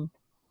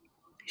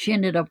she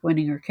ended up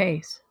winning her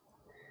case.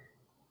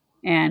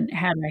 And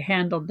had I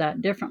handled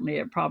that differently,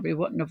 it probably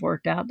wouldn't have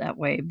worked out that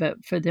way.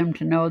 But for them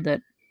to know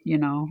that,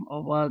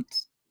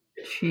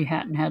 she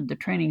hadn't had the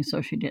training,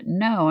 so she didn't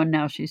know, and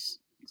now she's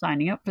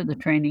signing up for the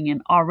training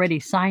and already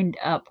signed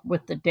up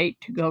with the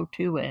date to go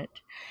to it,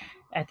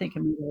 I think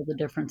it made all the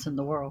difference in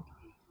the world.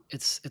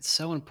 It's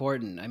so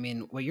important. I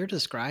mean, what you're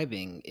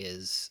describing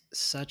is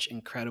such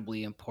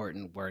incredibly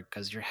important work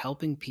because you're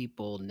helping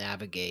people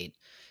navigate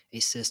a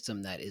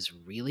system that is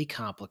really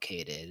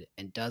complicated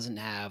and doesn't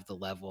have the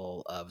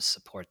level of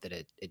support that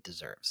it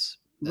deserves.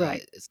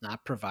 Right. It's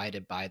not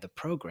provided by the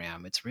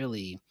program. It's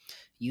really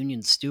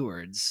union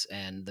stewards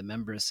and the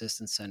Member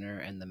Assistance Center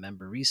and the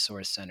Member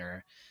Resource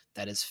Center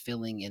that is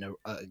filling in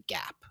a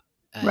gap.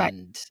 Right.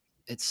 And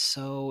it's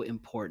so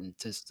important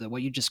to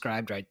what you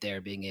described right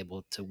there, being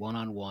able to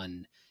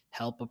one-on-one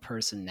help a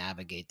person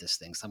navigate this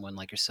thing, someone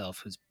like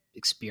yourself who's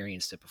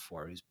experienced it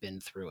before, who's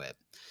been through it.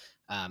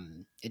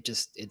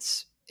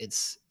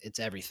 It's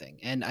everything.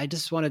 And I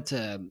just wanted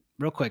to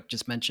real quick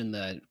just mention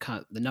the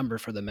number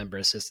for the Member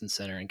Assistance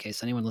Center in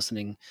case anyone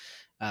listening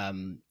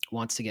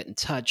wants to get in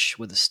touch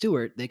with a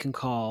steward. They can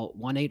call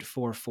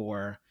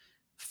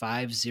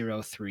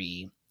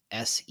 1-844-503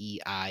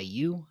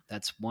 SEIU.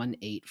 That's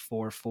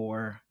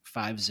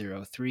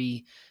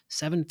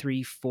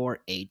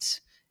 1-844-503-7348.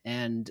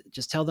 And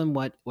just tell them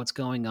what's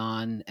going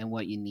on and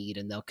what you need,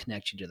 and they'll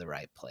connect you to the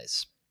right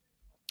place.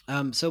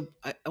 So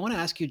I want to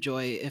ask you,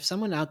 Joy, if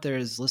someone out there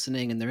is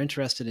listening and they're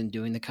interested in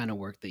doing the kind of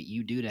work that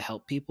you do to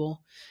help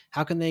people,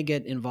 how can they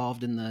get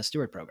involved in the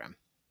Steward program?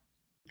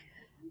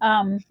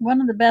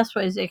 One of the best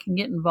ways they can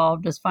get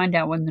involved is find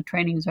out when the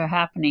trainings are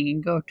happening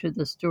and go to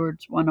the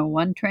Stewards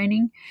 101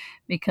 training,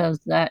 because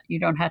that you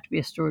don't have to be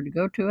a steward to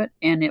go to it,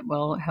 and it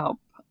will help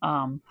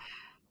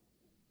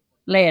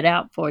lay it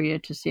out for you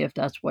to see if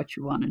that's what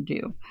you want to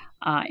do.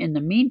 In the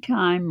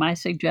meantime, my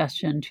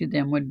suggestion to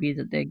them would be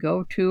that they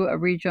go to a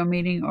regional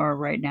meeting, or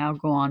right now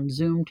go on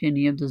Zoom to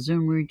any of the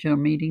Zoom regional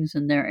meetings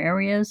in their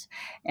areas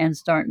and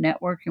start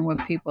networking with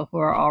people who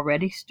are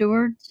already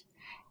stewards.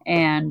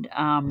 And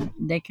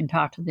they can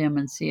talk to them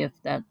and see if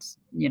that's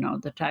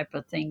the type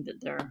of thing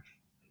that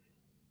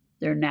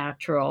their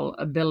natural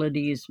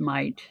abilities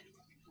might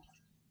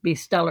be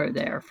stellar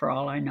there for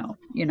all I know.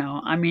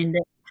 I mean,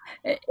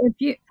 if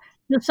you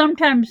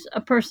sometimes a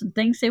person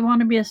thinks they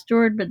want to be a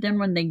steward, but then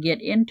when they get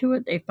into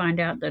it, they find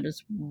out that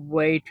it's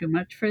way too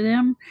much for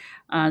them,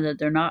 that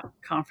they're not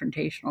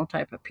confrontational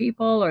type of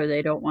people, or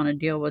they don't want to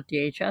deal with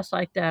DHS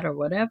like that or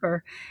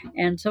whatever.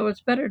 And so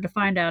it's better to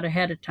find out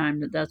ahead of time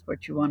that that's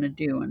what you want to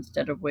do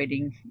instead of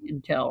waiting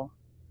until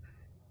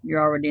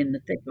you're already in the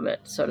thick of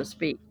it, so to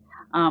speak.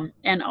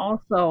 And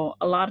also,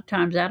 a lot of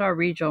times at our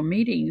regional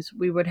meetings,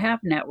 we would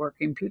have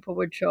networking. People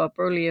would show up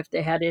early if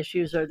they had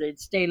issues, or they'd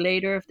stay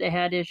later if they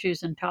had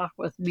issues and talk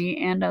with me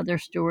and other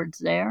stewards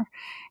there.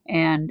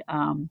 And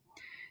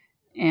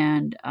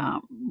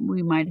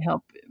we might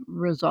help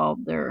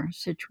resolve their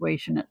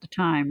situation at the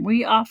time.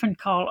 We often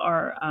call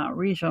our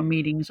regional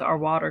meetings our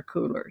water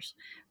coolers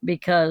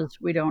because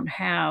we don't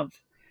have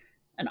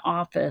an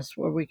office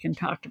where we can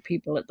talk to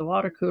people at the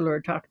water cooler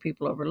or talk to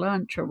people over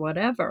lunch or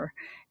whatever.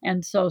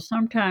 And so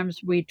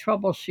sometimes we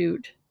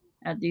troubleshoot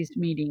at these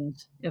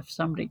meetings if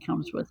somebody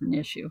comes with an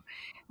issue,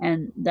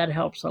 and that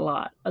helps a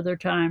lot. Other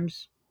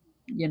times,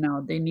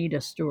 they need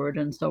a steward,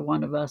 and so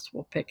one of us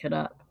will pick it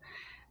up.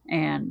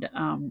 And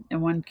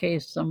in one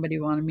case, somebody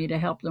wanted me to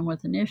help them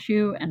with an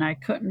issue, and I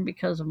couldn't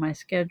because of my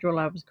schedule.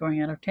 I was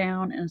going out of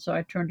town, and so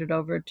I turned it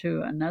over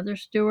to another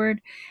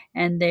steward,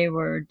 and they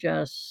were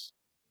just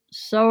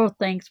so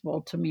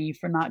thankful to me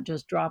for not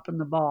just dropping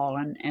the ball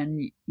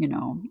and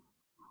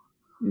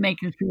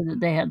making sure that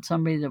they had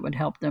somebody that would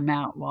help them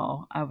out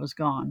while I was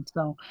gone.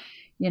 So,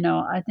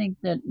 I think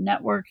that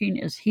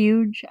networking is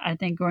huge. I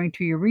think going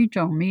to your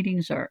regional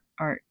meetings are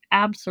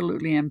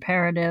absolutely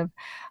imperative.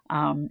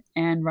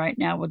 And right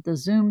now with the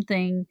Zoom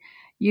thing,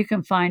 you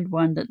can find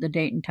one that the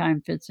date and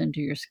time fits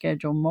into your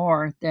schedule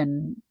more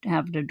than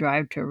having to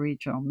drive to a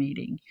regional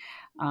meeting.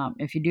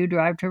 If you do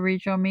drive to a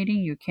regional meeting,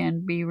 you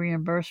can be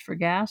reimbursed for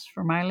gas,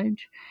 for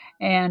mileage,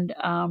 and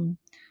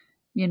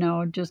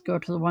just go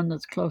to the one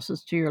that's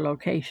closest to your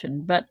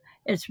location. But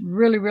it's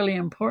really, really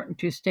important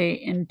to stay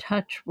in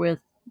touch with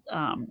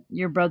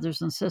your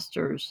brothers and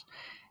sisters,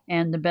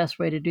 and the best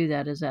way to do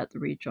that is at the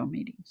regional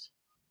meetings.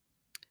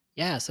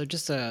 Yeah, so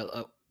just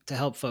to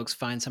help folks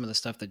find some of the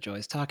stuff that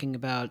Joy's talking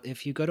about,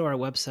 if you go to our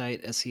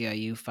website,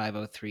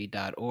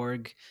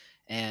 SEIU503.org,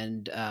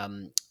 and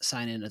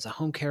sign in as a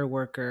home care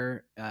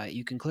worker,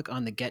 you can click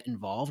on the Get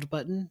Involved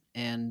button.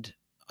 And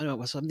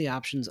some of the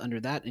options under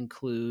that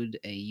include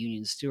a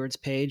Union Stewards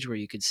page where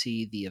you could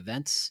see the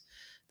events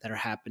that are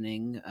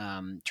happening,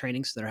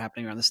 trainings that are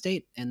happening around the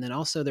state. And then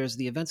also there's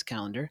the events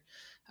calendar,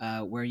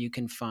 where you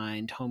can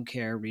find home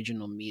care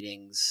regional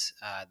meetings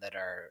that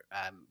are,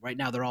 right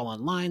now they're all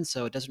online,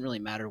 so it doesn't really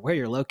matter where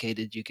you're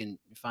located. You can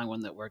find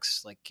one that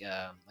works, like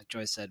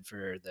Joy said,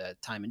 for the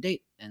time and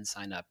date, and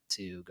sign up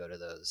to go to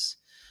those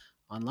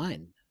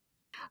online.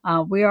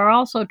 We are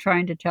also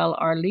trying to tell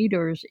our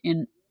leaders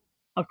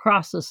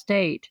across the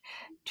state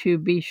to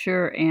be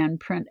sure and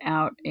print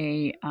out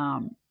a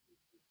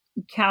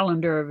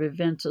calendar of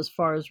events as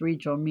far as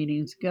regional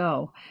meetings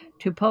go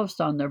to post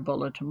on their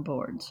bulletin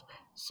boards,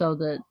 so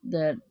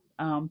that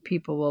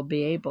people will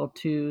be able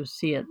to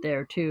see it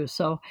there too.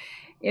 So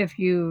if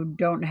you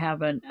don't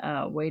have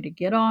a way to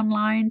get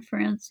online, for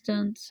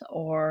instance,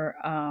 or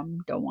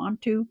don't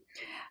want to,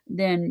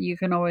 then you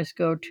can always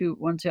go to,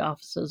 once the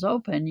office is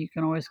open, you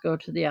can always go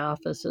to the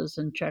offices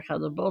and check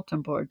out the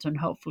bulletin boards, and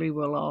hopefully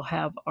we'll all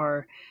have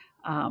our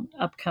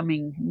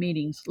upcoming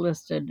meetings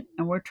listed.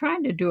 And we're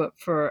trying to do it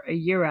for a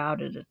year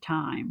out at a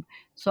time.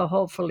 So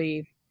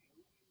hopefully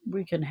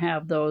we can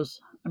have those.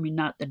 I mean,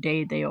 not the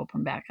day they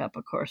open back up,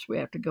 of course. We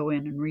have to go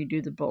in and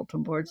redo the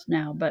bulletin boards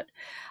now, but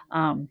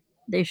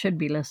they should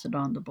be listed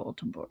on the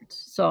bulletin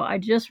boards. So I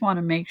just want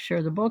to make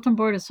sure the bulletin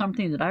board is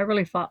something that I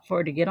really fought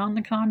for to get on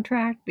the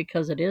contract,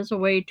 because it is a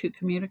way to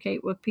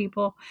communicate with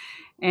people,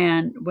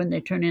 and when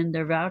they turn in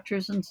their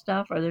vouchers and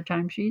stuff, or their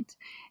timesheets.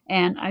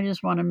 And I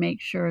just want to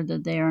make sure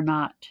that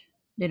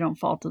they don't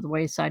fall to the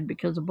wayside,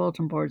 because the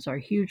bulletin boards are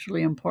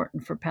hugely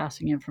important for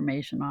passing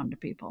information on to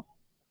people.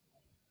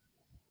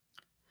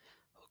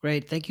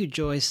 Great. Thank you,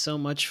 Joy, so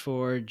much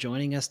for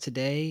joining us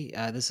today.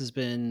 This has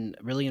been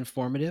really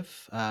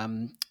informative.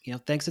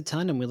 Thanks a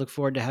ton, and we look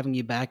forward to having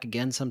you back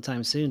again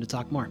sometime soon to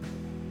talk more.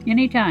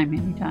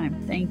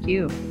 Anytime. Thank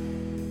you.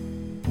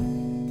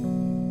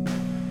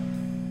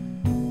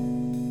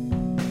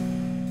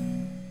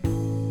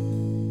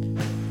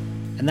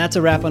 And that's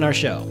a wrap on our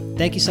show.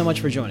 Thank you so much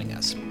for joining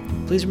us.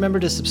 Please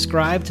remember to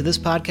subscribe to this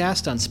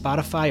podcast on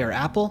Spotify or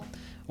Apple,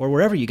 or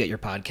wherever you get your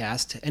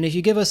podcast. And if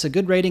you give us a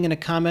good rating and a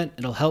comment,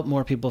 it'll help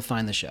more people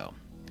find the show.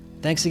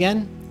 Thanks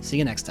again. See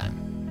you next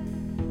time.